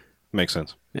 Okay. Makes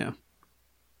sense. Yeah.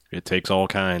 It takes all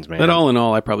kinds, man. But all in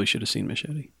all, I probably should have seen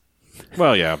Machete.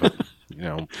 Well, yeah, but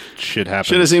shit happens.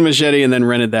 Should have seen Machete and then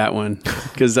rented that one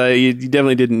because you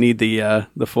definitely didn't need the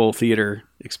full theater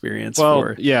experience.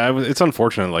 Well, yeah, it's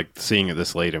unfortunate, like seeing it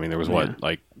this late. I mean, there was Yeah.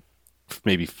 like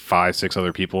maybe 5-6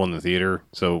 other people in the theater,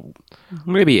 so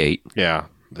Maybe 8. yeah,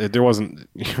 there wasn't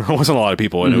a lot of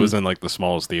people, and it was in like the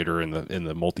smallest theater in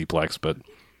the multiplex. But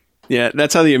Yeah,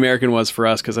 that's how the American was for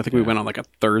us because I think we went on like a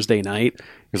Thursday night,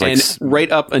 was like and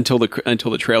right up until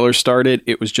the trailer started,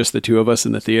 it was just the two of us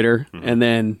in the theater, and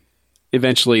then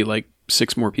eventually like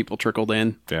 6 more people trickled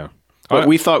in. Yeah. But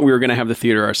we thought we were going to have the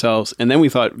theater ourselves, and then we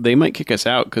thought they might kick us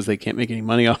out because they can't make any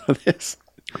money off of this.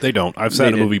 They don't. I've sat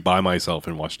in a did. movie by myself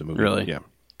and watched a movie. Really? Yeah.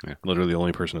 Literally the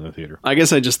only person in the theater. I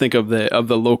guess I just think of the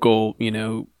local,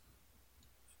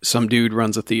 some dude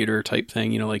runs a theater type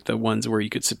thing, like the ones where you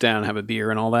could sit down and have a beer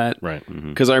and all that. Right.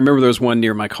 Because I remember there was one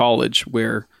near my college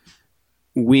where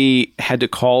we had to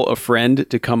call a friend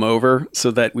to come over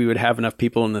so that we would have enough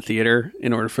people in the theater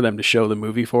in order for them to show the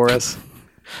movie for us.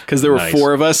 Because there were Nice.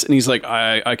 4 of us, and he's like,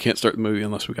 I can't start the movie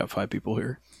unless we got 5 people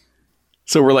here.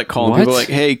 So we're like calling What? people like,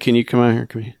 hey, can you come out here?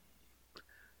 Come here.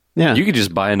 Yeah. You could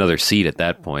just buy another seat at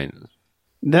that point.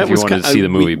 that if you wanted to see the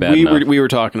movie bad enough. we were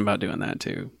talking about doing that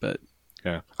too, but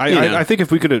Yeah. You know. I think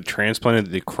if we could have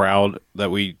transplanted the crowd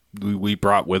that we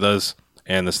brought with us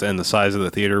and the size of the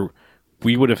theater,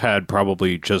 we would have had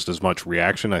probably just as much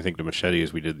reaction, I think, to Machete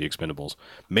as we did the Expendables.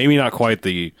 Maybe not quite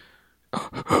the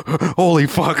holy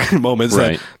fuck moments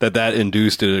Right. that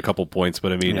induced at a couple points,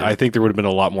 but I mean, I think there would have been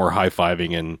a lot more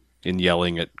high-fiving and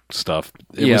yelling at stuff.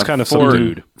 It was kind of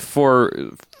subdued. For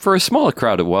a smaller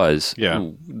crowd, it was. Yeah.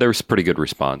 There was pretty good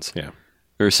response. Yeah.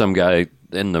 There was some guy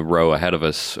in the row ahead of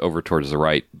us over towards the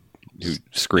right who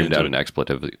screamed out an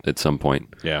expletive at some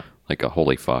point. Yeah. Like a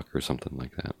holy fuck or something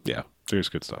like that. Yeah. There's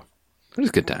good stuff. It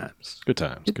was good times. Good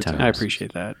times. Good times. I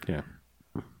appreciate that. Yeah.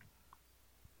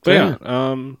 But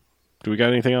yeah, do we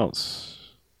got anything else?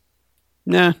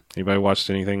 Nah, Anybody watched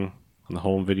anything on the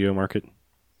home video market?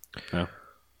 No.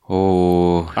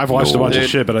 Oh, I've watched a bunch of Dude.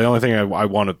 shit, but the only thing I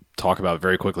want to talk about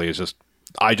very quickly is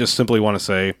I just simply want to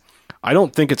say I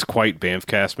don't think it's quite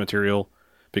Bamfcast material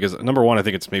because number one, I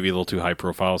think it's maybe a little too high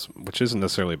profile, which isn't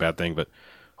necessarily a bad thing, but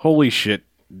holy shit,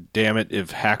 damn it,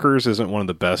 if Hackers isn't one of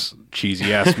the best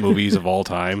cheesy ass movies of all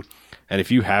time, and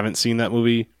if you haven't seen that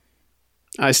movie,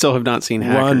 I still have not seen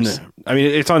Hackers. run. I mean,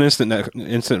 it's on instant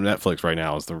Netflix right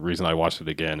now is the reason I watched it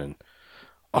again, and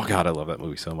oh god, I love that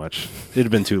movie so much. It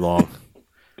had been too long.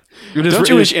 Don't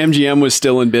you wish MGM was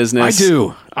still in business? I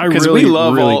do. I Because really, we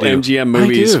love really all do. MGM I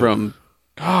movies do. from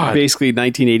God. basically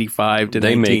 1985 to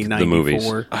They make the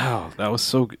 1994. Oh, that was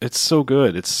so. It's so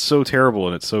good. It's so terrible,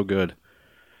 and it's so good.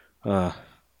 Yeah,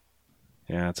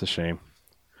 it's a shame.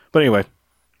 But anyway,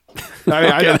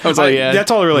 that was all you had? that's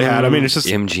all I really had. I mean, it's just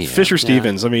MGM. Fisher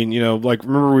Stevens. I mean, like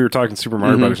remember we were talking Super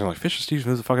Mario Mm-hmm. Brothers, and I'm like Fisher Stevens,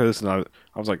 who the fuck is this? And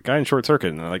I was like, guy in Short Circuit,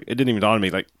 and like it didn't even dawn on me,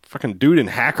 like fucking dude in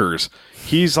Hackers.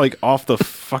 He's like off the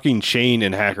fucking chain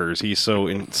in Hackers. He's so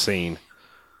insane.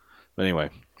 But anyway,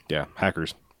 yeah,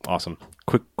 Hackers, awesome.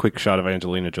 Quick shot of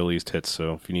Angelina Jolie's tits.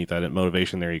 So if you need that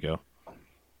motivation, there you go.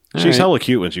 She's right. hella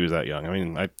cute when she was that young. I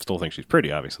mean, I still think she's pretty,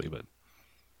 obviously, but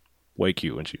way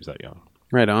cute when she was that young.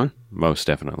 Right on. most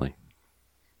definitely.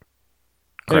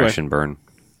 Anyway. Crash and Burn.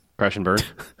 Crash and Burn,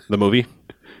 the movie.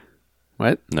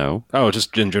 What? No. Oh,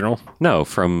 just in general. No,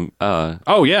 from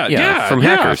Oh yeah, Yeah, from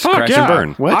Hackers, Crash and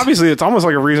Burn. What? Obviously, it's almost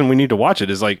like a reason we need to watch it.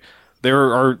 Is like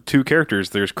there are 2 characters.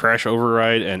 There's Crash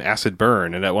Override and Acid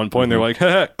Burn, and at one point they're like,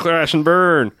 "Haha, Crash and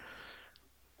Burn,"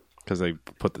 because they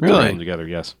put the two of Really? them together.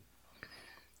 Yes.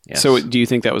 yes. So do you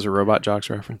think that was a Robot Jocks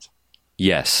reference?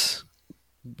 yes.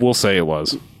 We'll say it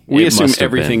was. We It assume must have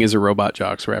everything been. is a Robot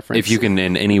Jocks reference. If you can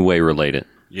in any way relate it.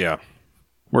 Yeah.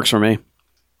 Works for me.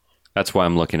 That's why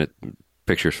I'm looking at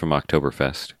pictures from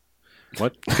Oktoberfest.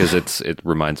 What? Because it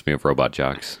reminds me of Robot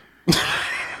Jocks.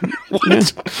 What?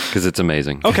 Because it's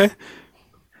amazing. Okay. It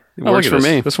Oh, works look at for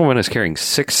this. me. This woman is carrying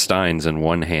 6 Steins in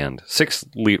one hand. 6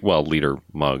 liter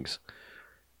mugs.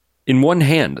 In one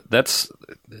hand.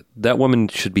 That woman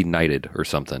should be knighted or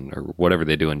something, or whatever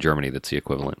they do in Germany that's the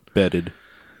equivalent. Bedded.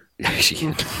 She-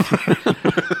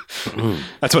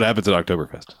 That's what happens at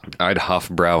Oktoberfest. I'd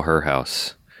Hofbrau her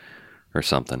house or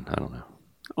something. I don't know.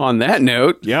 On that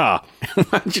note, Yeah.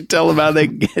 why don't you tell them how they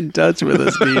can get in touch with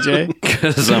us, BJ?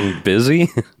 Because I'm busy.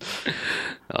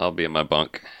 I'll be in my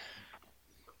bunk.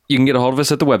 You can get a hold of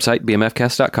us at the website,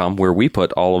 bmfcast.com, where we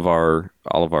put all of our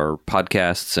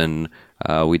podcasts, and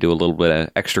we do a little bit of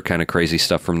extra kind of crazy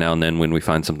stuff from now and then when we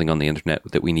find something on the internet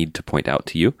that we need to point out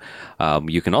to you.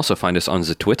 You can also find us on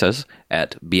the Twitters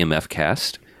at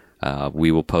bmfcast.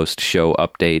 We will post show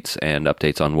updates and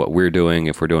updates on what we're doing.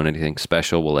 If we're doing anything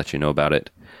special, we'll let you know about it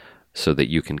so that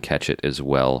you can catch it as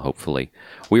well, hopefully.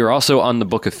 We are also on the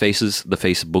Book of Faces, the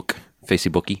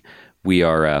Facebooky. We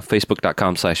are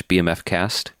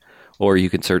facebook.com/bmfcast, or you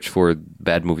can search for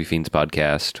Bad Movie Fiends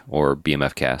Podcast or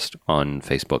BMFcast on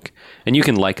Facebook. And you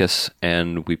can like us,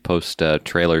 and we post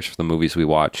trailers for the movies we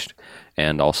watched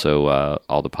and also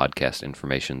all the podcast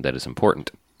information that is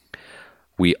important.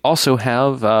 We also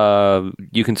have,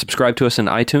 you can subscribe to us in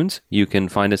iTunes. You can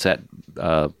find us at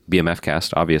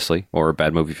BMFcast, obviously, or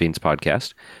Bad Movie Fiends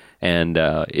Podcast. And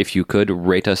if you could,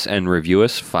 rate us and review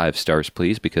us, 5 stars,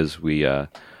 please, because we are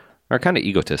kind of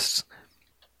egotists.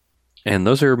 And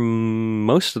those are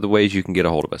most of the ways you can get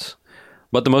a hold of us.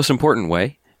 But the most important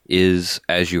way is,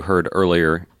 as you heard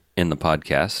earlier in the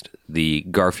podcast, the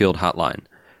Garfield Hotline.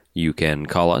 You can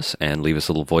call us and leave us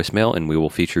a little voicemail, and we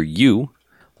will feature you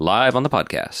live on the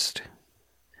podcast.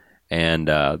 And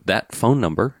that phone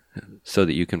number, so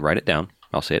that you can write it down,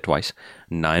 I'll say it twice,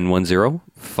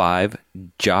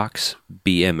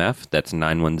 910-5-JOCKS-BMF. That's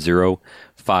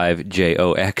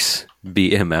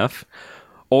 910-5-JOX-BMF.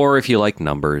 Or if you like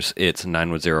numbers, it's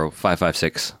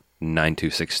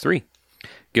 910-556-9263.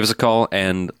 Give us a call,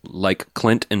 and like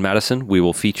Clint and Madison, we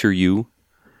will feature you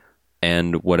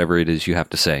and whatever it is you have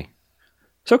to say.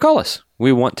 So call us.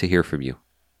 We want to hear from you.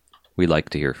 We like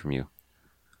to hear from you.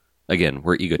 Again,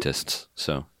 we're egotists,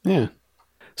 so. Yeah.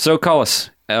 So call us,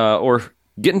 or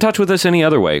get in touch with us any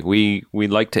other way. We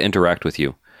like to interact with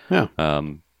you. Yeah.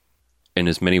 In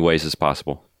as many ways as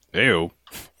possible. Ew.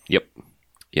 Yep,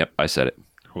 I said it.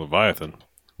 Leviathan.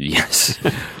 Yes.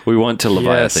 We want to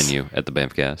Leviathan Yes. you at the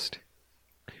Bamfcast.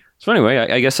 So anyway,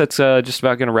 I guess that's just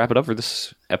about going to wrap it up for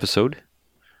this episode.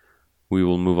 We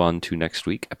will move on to next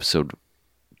week, episode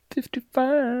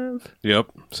 55. Yep.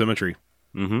 Symmetry.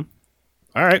 Mm-hmm.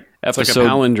 All right. It's like a Episode,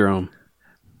 palindrome.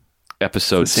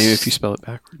 episode Same if you spell it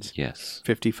backwards. Yes.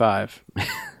 55.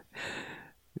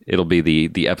 It'll be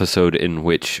the episode in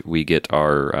which we get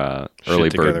our early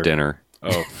together. bird dinner.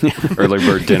 Oh. Early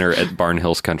bird dinner at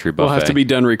Barnhill's Country Buffet. We'll have to be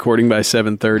done recording by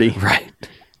 7:30. right.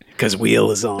 Because Wheel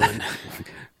is on.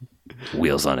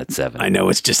 Wheels on at 7. I know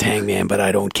it's just Hangman, but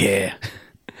I don't care.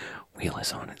 Wheel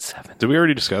is on at 7. Did we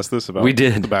already discuss this about We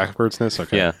did. the backwardsness?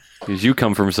 Okay. Yeah, because you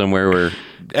come from somewhere where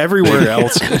Everywhere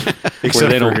else except they for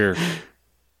don't- here.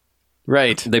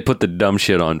 Right. they put the dumb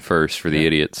shit on first for the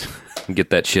idiots. Get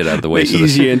that shit out of the way. They so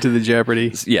ease you into the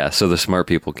Jeopardy. so the smart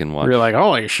people can watch. You're like,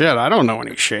 holy shit, I don't know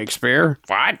any Shakespeare.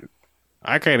 What?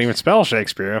 I can't even spell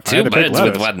Shakespeare. If I Two had to pick birds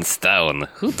with letters. one stone.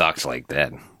 Who talks like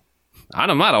that? On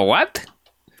a matter what?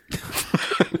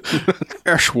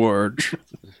 Ashwords.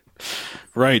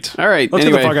 Right. All right. Let's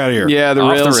anyway, get the fuck out of here. Yeah, the Off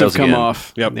the rails rails have come again.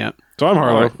 off. Yep. Yeah. So I'm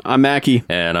Harlow. I'm Mackie.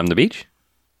 And I'm the Beach.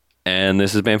 And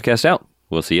this is Bamfcast out.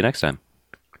 We'll see you next time.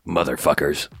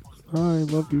 Motherfuckers. I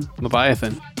love you.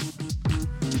 Leviathan.